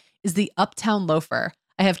again is the Uptown Loafer.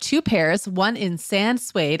 I have two pairs, one in sand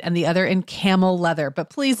suede and the other in camel leather, but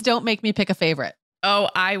please don't make me pick a favorite. Oh,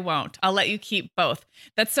 I won't. I'll let you keep both.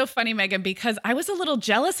 That's so funny, Megan, because I was a little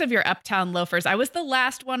jealous of your Uptown loafers. I was the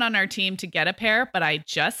last one on our team to get a pair, but I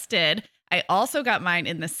just did. I also got mine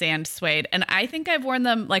in the sand suede, and I think I've worn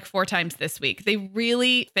them like 4 times this week. They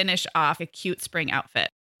really finish off a cute spring outfit.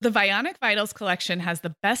 The Vionic Vitals collection has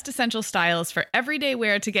the best essential styles for everyday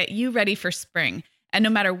wear to get you ready for spring. And no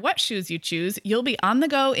matter what shoes you choose, you'll be on the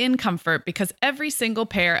go in comfort because every single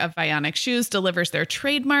pair of Vionic shoes delivers their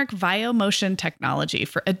trademark VioMotion technology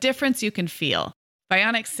for a difference you can feel.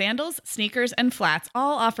 Vionic sandals, sneakers, and flats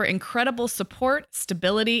all offer incredible support,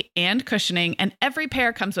 stability, and cushioning, and every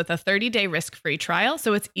pair comes with a 30-day risk-free trial,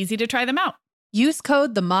 so it's easy to try them out. Use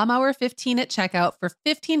code TheMomHour15 at checkout for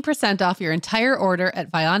 15% off your entire order at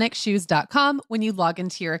VionicShoes.com when you log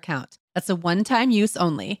into your account. That's a one-time use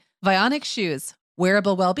only. Vionic Shoes.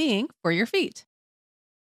 Wearable well-being for your feet.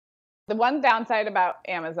 The one downside about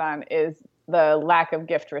Amazon is the lack of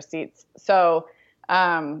gift receipts. So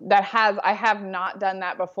I have not done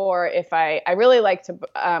that before. I really like to,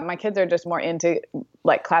 my kids are just more into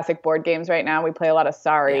like classic board games right now. We play a lot of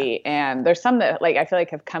Sorry, and there's some that like I feel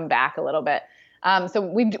like have come back a little bit. So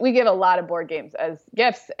we give a lot of board games as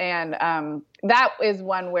gifts, and that is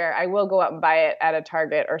one where I will go out and buy it at a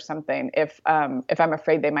Target or something if I'm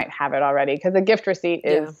afraid they might have it already, because a gift receipt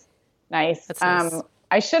is nice. That's nice.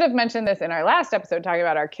 I should have mentioned this in our last episode talking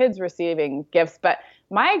about our kids receiving gifts, but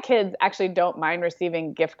my kids actually don't mind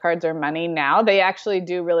receiving gift cards or money now. They actually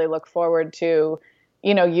do really look forward to,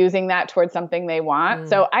 using that towards something they want.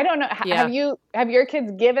 So I don't know. Have your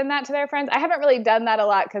kids given that to their friends? I haven't really done that a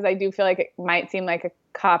lot because I do feel like it might seem like a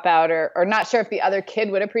cop out or not sure if the other kid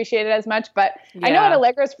would appreciate it as much. But I know at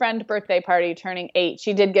Allegra's friend birthday party turning 8,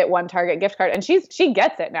 she did get one Target gift card, and she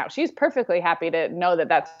gets it now. She's perfectly happy to know that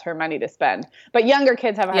that's her money to spend. But younger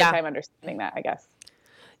kids have a hard time understanding that, I guess.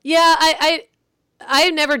 Yeah,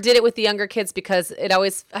 I never did it with the younger kids because I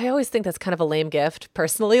always think that's kind of a lame gift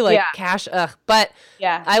personally, like cash. But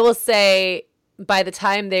I will say by the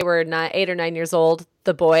time they were 8 or 9 years old,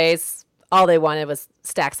 the boys, all they wanted was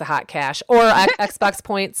stacks of hot cash or Xbox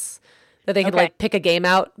points that they could like pick a game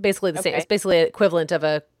out. Basically the same. It's basically equivalent of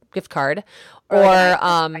a gift card or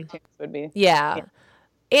would be. Yeah.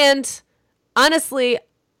 And honestly,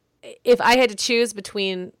 if I had to choose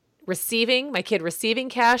between my kid receiving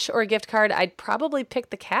cash or a gift card, I'd probably pick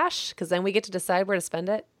the cash because then we get to decide where to spend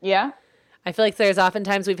it. Yeah. I feel like there's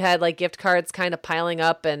oftentimes we've had like gift cards kind of piling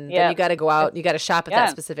up and then you got to go out, you got to shop at that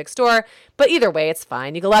specific store. But either way, it's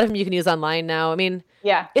fine. A lot of them you can use online now. I mean,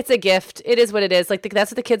 it's a gift. It is what it is. Like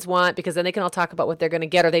that's what the kids want because then they can all talk about what they're going to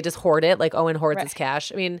get or they just hoard it like Owen hoards his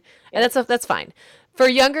cash. I mean, and that's fine. For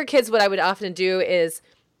younger kids, what I would often do is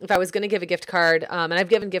if I was going to give a gift card, and I've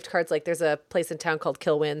given gift cards, like there's a place in town called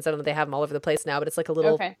Kilwins. I don't know, they have them all over the place now, but it's like a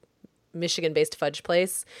little Michigan-based fudge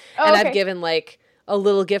place. And I've given like a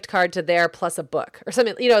little gift card to there plus a book or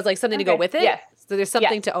something, it's like something to go with it. Yes. So there's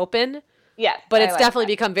something to open. Yes. But it's definitely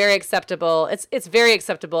become very acceptable. It's very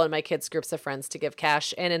acceptable in my kids' groups of friends to give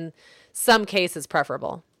cash. And in some cases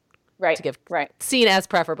preferable. Right. To give seen as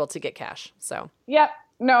preferable to get cash. So. Yep.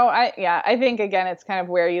 No, I think again, it's kind of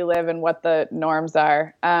where you live and what the norms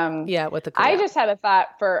are. I just had a thought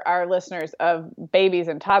for our listeners of babies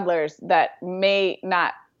and toddlers that may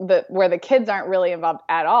not where the kids aren't really involved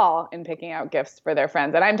at all in picking out gifts for their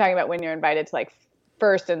friends. And I'm talking about when you're invited to like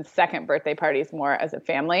first and second birthday parties more as a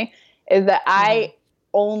family, is that I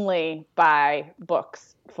only buy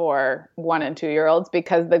books for 1 and 2 year olds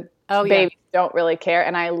because the babies don't really care.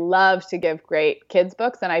 And I love to give great kids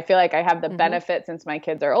books. And I feel like I have the benefit since my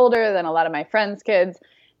kids are older than a lot of my friends' kids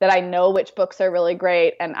that I know which books are really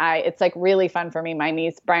great. And it's like really fun for me. My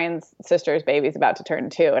niece, Brian's sister's baby's about to turn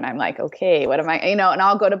 2. And I'm like, okay, what am I, and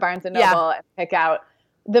I'll go to Barnes and Noble and pick out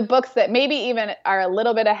the books that maybe even are a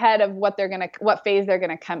little bit ahead of what phase they're going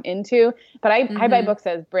to come into. But I buy books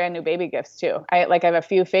as brand new baby gifts too. I have a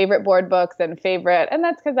few favorite board books and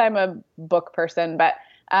that's because I'm a book person, but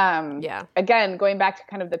again, going back to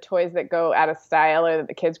kind of the toys that go out of style or that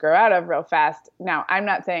the kids grow out of real fast. Now, I'm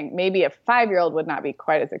not saying maybe a 5-year-old would not be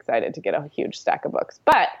quite as excited to get a huge stack of books,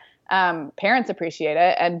 but parents appreciate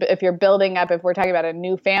it. And if you're building up, if we're talking about a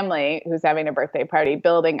new family who's having a birthday party,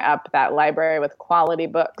 building up that library with quality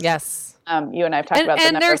books. Yes. You and I have talked about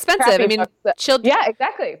and they're expensive. I mean, children. Yeah,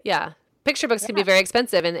 exactly. Yeah. Picture books can be very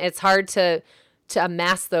expensive and it's hard to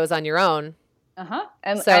amass those on your own.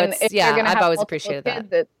 And so I've always appreciated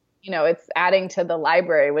that. It's adding to the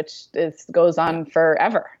library, which goes on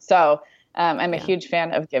forever. So I'm a huge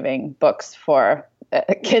fan of giving books for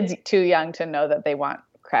kids too young to know that they want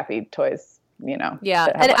crappy toys. Yeah,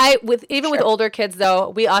 and with older kids though,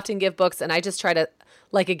 we often give books, and I just try to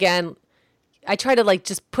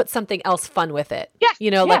just put something else fun with it.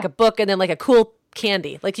 Yeah, like a book, and then like a cool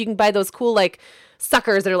candy. Like you can buy those cool like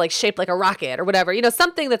suckers that are like shaped like a rocket or whatever.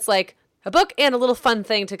 Something that's like a book and a little fun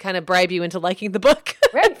thing to kind of bribe you into liking the book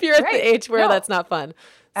if you're at the age where that's not fun.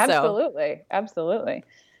 Absolutely. Absolutely.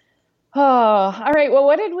 Oh, all right.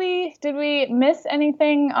 Well, did we miss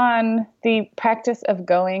anything on the practice of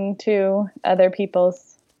going to other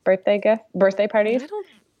people's birthday parties?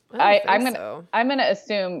 I'm gonna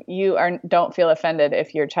assume you don't feel offended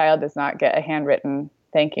if your child does not get a handwritten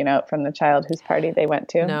thank you note from the child whose party they went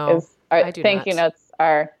to. No, I do thank you notes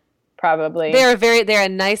are probably they're a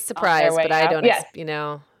nice surprise, but I don't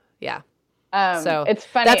so it's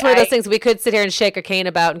funny. That's one of those things we could sit here and shake our cane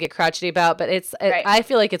about and get crotchety about, but I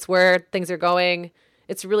feel like it's where things are going.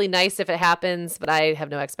 It's really nice if it happens, but I have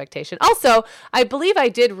no expectation. Also, I believe I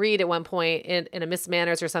did read at one point in a Miss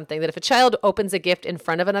Manners or something that if a child opens a gift in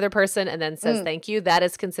front of another person and then says thank you, that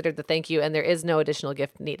is considered the thank you and there is no additional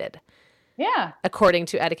gift needed. Yeah. According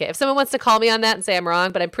to etiquette. If someone wants to call me on that and say I'm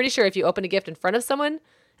wrong, but I'm pretty sure if you open a gift in front of someone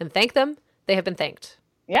and thank them, they have been thanked.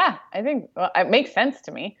 Yeah, I think it makes sense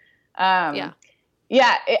to me. I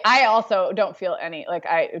also don't feel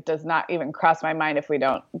it does not even cross my mind if we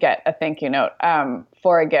don't get a thank you note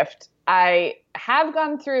for a gift. I have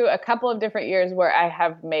gone through a couple of different years where I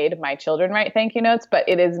have made my children write thank you notes, but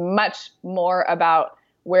it is much more about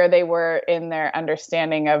where they were in their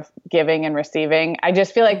understanding of giving and receiving. I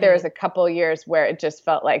just feel like there was a couple years where it just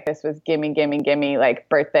felt like this was gimme, like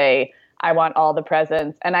birthday, I want all the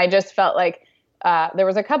presents. And I just felt like there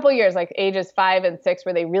was a couple years, like ages 5 and 6,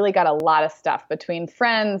 where they really got a lot of stuff between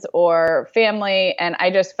friends or family. And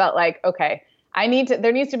I just felt like, okay,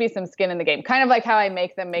 there needs to be some skin in the game. Kind of like how I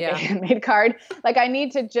make them make a handmade card. Like I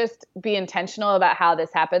need to just be intentional about how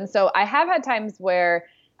this happens. So I have had times where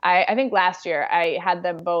I think last year I had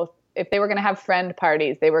them both, if they were going to have friend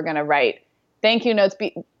parties, they were going to write thank you notes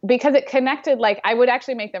because it connected. Like I would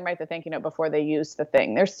actually make them write the thank you note before they used the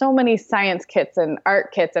thing. There's so many science kits and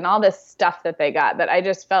art kits and all this stuff that they got that I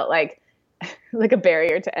just felt like a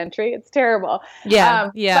barrier to entry. It's terrible.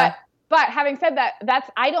 Yeah. But having said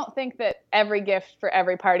that, I don't think that every gift for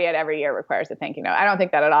every party at every year requires a thank you note. I don't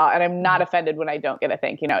think that at all. And I'm not offended when I don't get a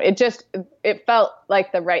thank you note. It felt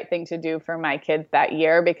like the right thing to do for my kids that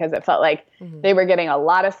year because it felt like they were getting a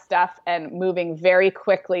lot of stuff and moving very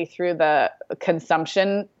quickly through the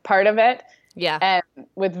consumption part of it. Yeah. And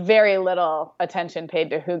with very little attention paid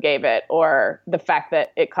to who gave it or the fact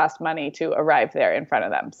that it cost money to arrive there in front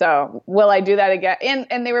of them. So will I do that again?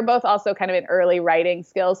 And they were both also kind of in early writing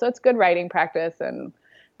skills. So it's good writing practice.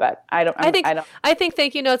 But I think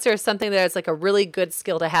thank you notes are something that's like a really good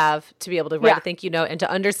skill to have, to be able to write a thank you note and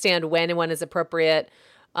to understand when and when is appropriate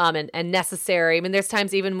and necessary. I mean, there's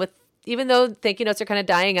times even though thank you notes are kind of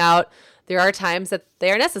dying out, there are times that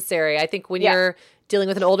they are necessary. I think when you're dealing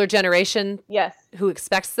with an older generation who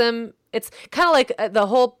expects them, it's kind of like the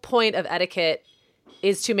whole point of etiquette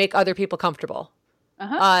is to make other people comfortable.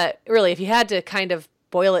 Really, if you had to kind of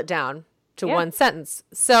boil it down to one sentence.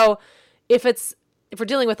 So if we're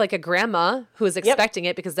dealing with like a grandma who is expecting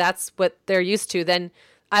it because that's what they're used to, then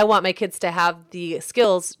I want my kids to have the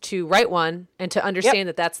skills to write one and to understand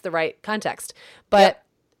that that's the right context. But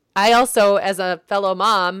I also, as a fellow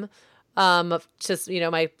mom, of just,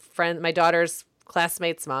 my daughter's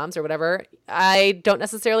classmates' moms or whatever, I don't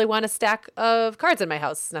necessarily want a stack of cards in my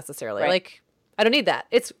house necessarily. Like, I don't need that.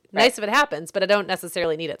 It's nice if it happens, but I don't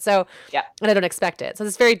necessarily need it. So, and I don't expect it. So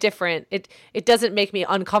it's very different. It doesn't make me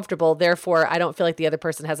uncomfortable. Therefore, I don't feel like the other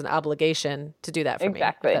person has an obligation to do that for me.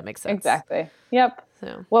 If that makes sense. Exactly. Yep.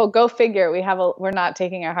 So. Well, go figure. We're not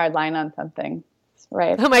taking a hard line on something.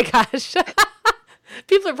 Right. Oh my gosh.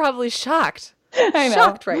 People are probably shocked. I know.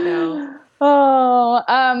 Shocked right now.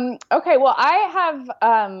 Oh, okay. Well, I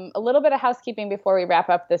have a little bit of housekeeping before we wrap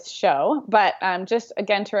up this show, but just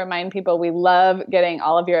again to remind people, we love getting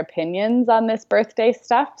all of your opinions on this birthday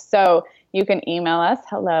stuff. So you can email us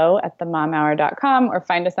hello@themomhour.com or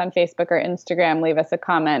find us on Facebook or Instagram. Leave us a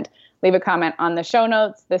comment. Leave a comment on the show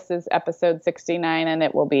notes. This is episode 69, and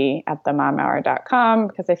it will be at themomhour.com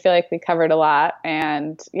because I feel like we covered a lot.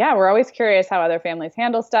 And we're always curious how other families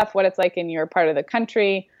handle stuff, what it's like in your part of the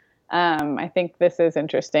country. I think this is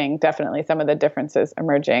interesting. Definitely some of the differences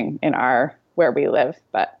emerging in where we live.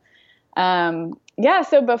 But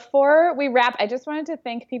so before we wrap, I just wanted to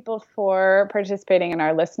thank people for participating in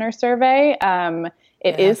our listener survey.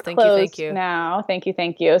 It is closed now. Thank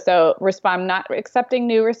you. So not accepting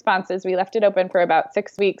new responses. We left it open for about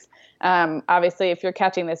 6 weeks. Obviously, if you're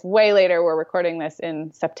catching this way later, we're recording this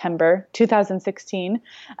in September 2016.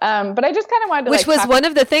 But I just kind of wanted to Which was one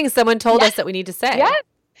of the things someone told us that we need to say. Yes.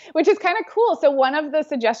 Which is kind of cool. So one of the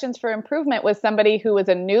suggestions for improvement was somebody who was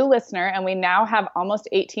a new listener, and we now have almost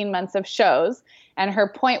 18 months of shows. And her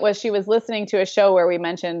point was she was listening to a show where we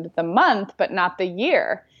mentioned the month, but not the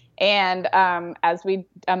year. And as we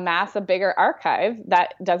amass a bigger archive,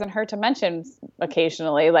 that doesn't hurt to mention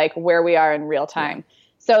occasionally, like where we are in real time.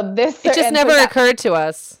 So it just never occurred to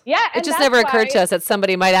us. Yeah. It just never occurred to us that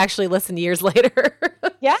somebody might actually listen years later.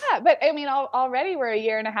 Yeah. But I mean, already we're a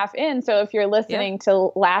year and a half in. So if you're listening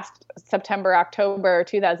to last September, October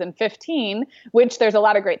 2015, which there's a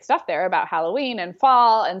lot of great stuff there about Halloween and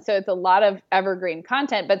fall. And so it's a lot of evergreen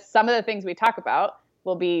content. But some of the things we talk about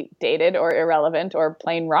will be dated or irrelevant or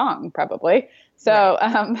plain wrong, probably. So,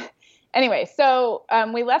 anyway, so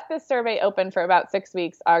we left this survey open for about 6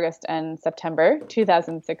 weeks, August and September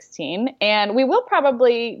 2016, and we will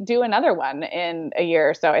probably do another one in a year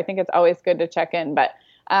or so. I think it's always good to check in, but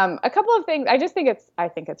a couple of things. I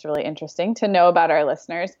think it's really interesting to know about our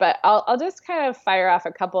listeners, but I'll just kind of fire off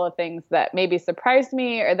a couple of things that maybe surprised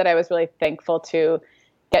me or that I was really thankful to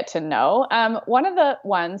get to know. One of the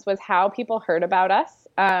ones was how people heard about us.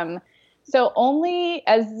 So only,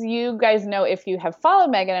 as you guys know, if you have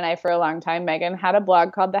followed Megan and I for a long time, Megan had a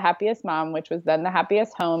blog called The Happiest Mom, which was then The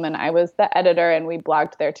Happiest Home, and I was the editor, and we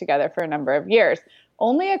blogged there together for a number of years.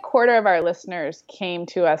 Only a quarter of our listeners came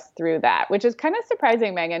to us through that, which is kind of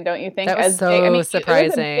surprising, Megan, don't you think? That was surprising. It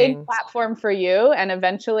was a big platform for you, and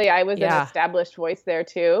eventually I was an established voice there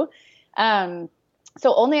too. So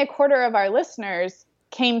only a quarter of our listeners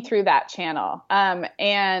came through that channel.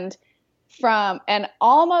 And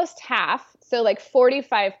almost half, so like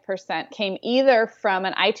 45% came either from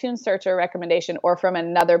an iTunes search or recommendation or from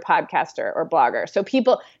another podcaster or blogger. So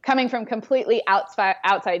people coming from completely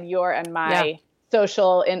outside your and my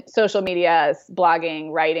social media,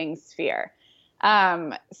 blogging, writing sphere.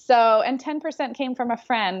 And 10% came from a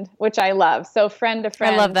friend, which I love. So friend to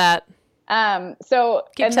friend. I love that. So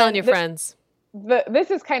keep telling your friends. This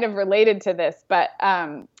is kind of related to this, but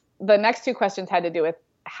the next two questions had to do with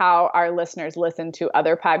how our listeners listen to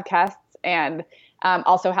other podcasts and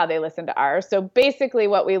also how they listen to ours. So basically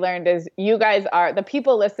what we learned is the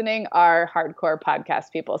people listening are hardcore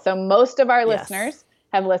podcast people. So most of our listeners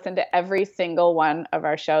have listened to every single one of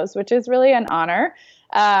our shows, which is really an honor.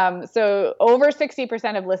 So over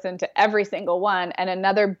 60% have listened to every single one, and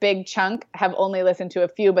another big chunk have only listened to a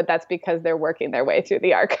few, but that's because they're working their way through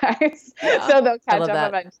the archives. Yeah, so they'll catch up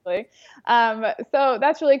eventually. So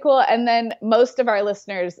that's really cool. And then most of our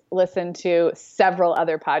listeners listen to several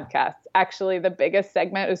other podcasts. Actually, the biggest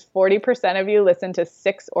segment is 40% of you listen to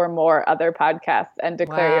 6 or more other podcasts and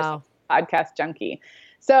declare yourself a podcast junkie.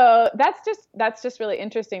 So that's just really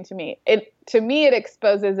interesting to me. It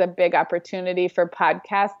exposes a big opportunity for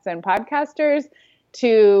podcasts and podcasters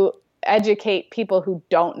to educate people who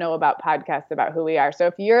don't know about podcasts about who we are. So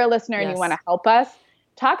if you're a listener and you want to help us,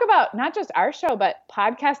 talk about not just our show, but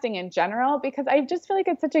podcasting in general, because I just feel like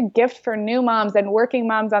it's such a gift for new moms and working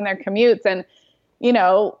moms on their commutes, and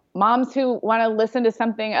moms who want to listen to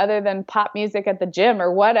something other than pop music at the gym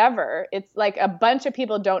or whatever. It's like a bunch of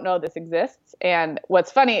people don't know this exists. And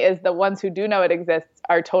what's funny is the ones who do know it exists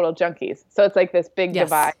are total junkies. So it's like this big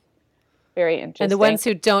divide. Very interesting. And the ones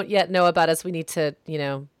who don't yet know about us, we need to,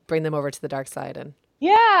 bring them over to the dark side and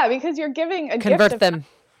because you're giving a convert gift them.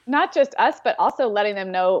 Not just us, but also letting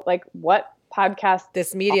them know like what podcasts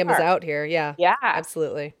this medium is out here. Yeah. Yeah.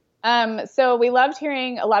 Absolutely. So we loved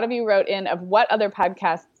hearing a lot of you wrote in of what other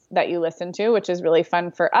podcasts that you listen to, which is really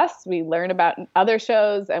fun for us. We learn about other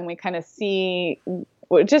shows and we kind of see,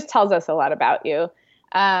 it just tells us a lot about you.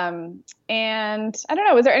 And I don't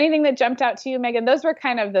know, was there anything that jumped out to you, Megan? Those were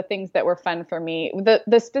kind of the things that were fun for me.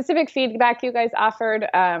 The specific feedback you guys offered,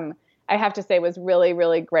 I have to say was really,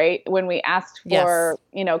 really great. When we asked for,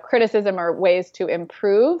 criticism or ways to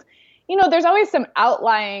improve, there's always some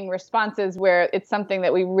outlying responses where it's something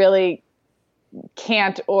that we really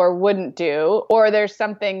can't or wouldn't do, or there's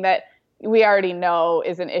something that we already know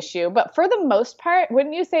is an issue. But for the most part,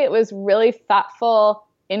 wouldn't you say it was really thoughtful,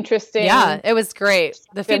 interesting? Yeah, it was great.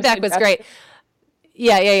 The feedback was great.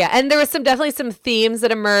 Yeah. And there was definitely some themes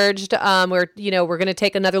that emerged where, we're going to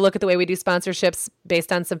take another look at the way we do sponsorships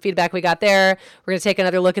based on some feedback we got there. We're going to take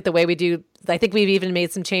another look at the way we do, I think we've even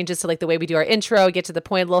made some changes to like the way we do our intro, get to the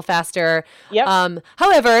point a little faster. Yep.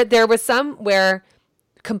 However, there was some where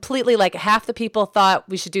completely like half the people thought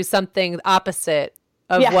we should do something opposite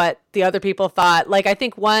of what the other people thought. Like I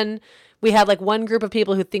think we had like one group of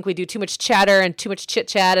people who think we do too much chatter and too much chit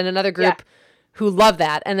chat, and another group who love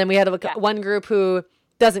that. And then we had one group who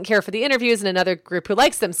doesn't care for the interviews and another group who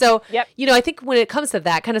likes them. So, I think when it comes to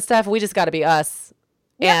that kind of stuff, we just got to be us.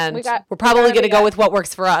 And we're probably going to go with what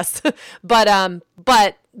works for us. But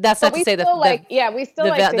that's not to say that we still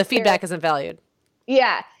like the feedback isn't valued.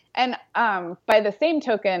 Yeah. And by the same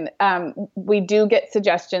token, we do get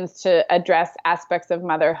suggestions to address aspects of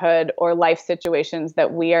motherhood or life situations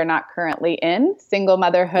that we are not currently in. Single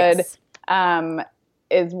motherhood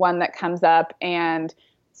is one that comes up, and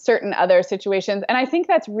certain other situations. And I think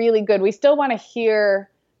that's really good. We still want to hear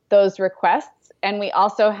those requests. And we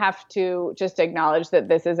also have to just acknowledge that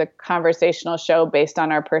this is a conversational show based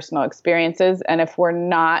on our personal experiences. And if we're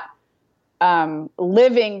not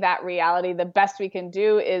living that reality, the best we can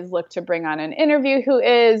do is look to bring on an interview who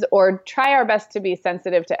is, or try our best to be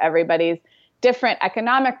sensitive to everybody's different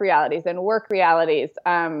economic realities and work realities,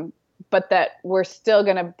 but that we're still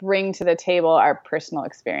going to bring to the table our personal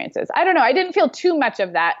experiences. I don't know. I didn't feel too much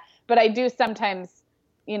of that, but I do sometimes,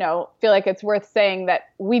 feel like it's worth saying that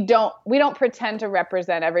we don't pretend to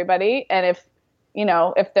represent everybody. And if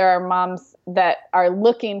there are moms that are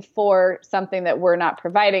looking for something that we're not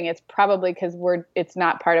providing, it's probably because it's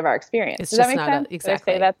not part of our experience. Does that make sense?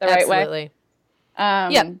 Exactly. Did I say that the right way?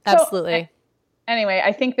 Absolutely. Anyway,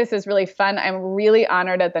 I think this is really fun. I'm really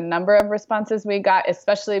honored at the number of responses we got,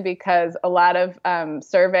 especially because a lot of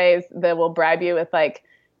surveys that will bribe you with like,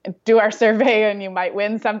 do our survey and you might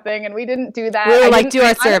win something. And we didn't do that. We were do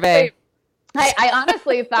our survey. I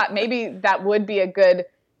honestly thought maybe that would be a good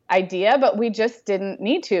idea, but we just didn't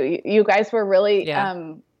need to. You guys were really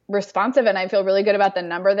responsive, and I feel really good about the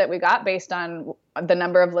number that we got based on the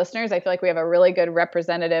number of listeners. I feel like we have a really good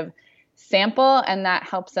representative sample, and that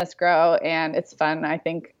helps us grow, and it's fun. I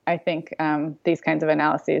think these kinds of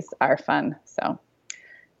analyses are fun. So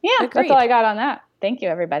Agreed. That's all I got on that. Thank you,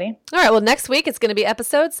 everybody. All right. Well, next week it's going to be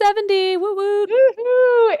episode 70. Woo woo.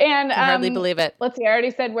 Woo-hoo. And I can hardly believe it. Let's see. I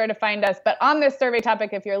already said where to find us, but on this survey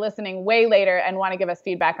topic, if you're listening way later and want to give us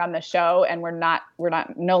feedback on the show, and we're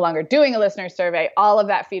no longer doing a listener survey, all of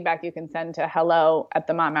that feedback you can send to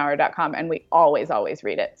hello@themomhour.com, and we always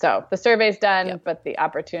read it. So the survey's done, but the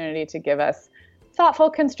opportunity to give us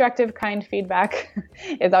thoughtful, constructive, kind feedback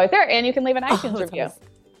is always there, and you can leave an iTunes review.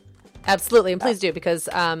 Absolutely, and please do, because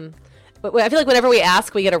but I feel like whenever we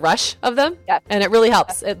ask, we get a rush of them, and it really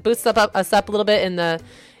helps. It boosts us up a little bit in the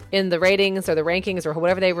in the ratings or the rankings or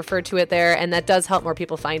whatever they refer to it there. And that does help more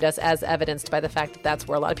people find us, as evidenced by the fact that that's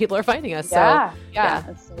where a lot of people are finding us. Yeah.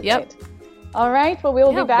 That's so great. All right. Well, we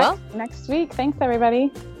will be back next week. Thanks,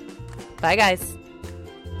 everybody. Bye, guys.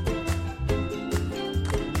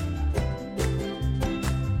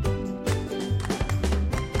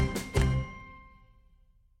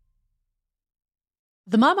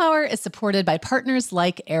 The Mom Hour is supported by partners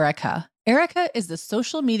like Erica. Erica is the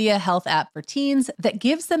social media health app for teens that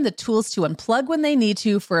gives them the tools to unplug when they need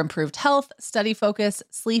to for improved health, study focus,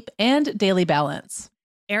 sleep, and daily balance.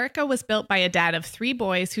 Erica was built by a dad of 3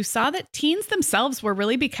 boys who saw that teens themselves were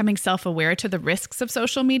really becoming self-aware to the risks of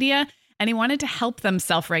social media, and he wanted to help them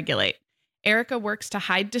self-regulate. Erica works to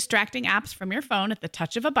hide distracting apps from your phone at the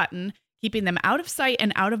touch of a button, keeping them out of sight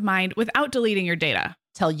and out of mind without deleting your data.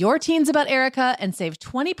 Tell your teens about Erica and save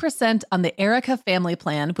 20% on the Erica family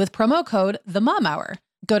plan with promo code TheMomHour.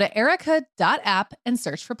 Go to erica.app and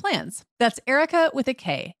search for plans. That's Erica with a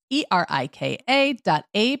K, ERIKA.app,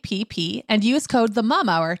 and use code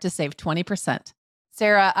TheMomHour to save 20%.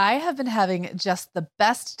 Sarah, I have been having just the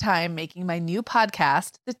best time making my new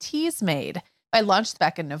podcast, The Teas Made. I launched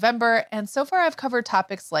back in November, and so far I've covered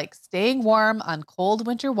topics like staying warm on cold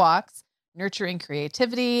winter walks, nurturing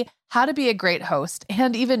creativity, how to be a great host,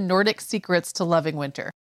 and even Nordic secrets to loving winter.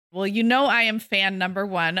 Well, you know I am fan number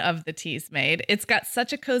 1 of The Teas Made. It's got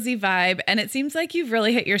such a cozy vibe, and it seems like you've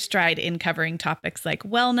really hit your stride in covering topics like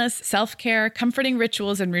wellness, self-care, comforting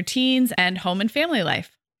rituals and routines, and home and family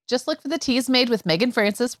life. Just look for The Teas Made with Megan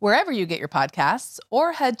Francis wherever you get your podcasts,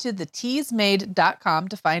 or head to theteasmade.com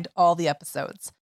to find all the episodes.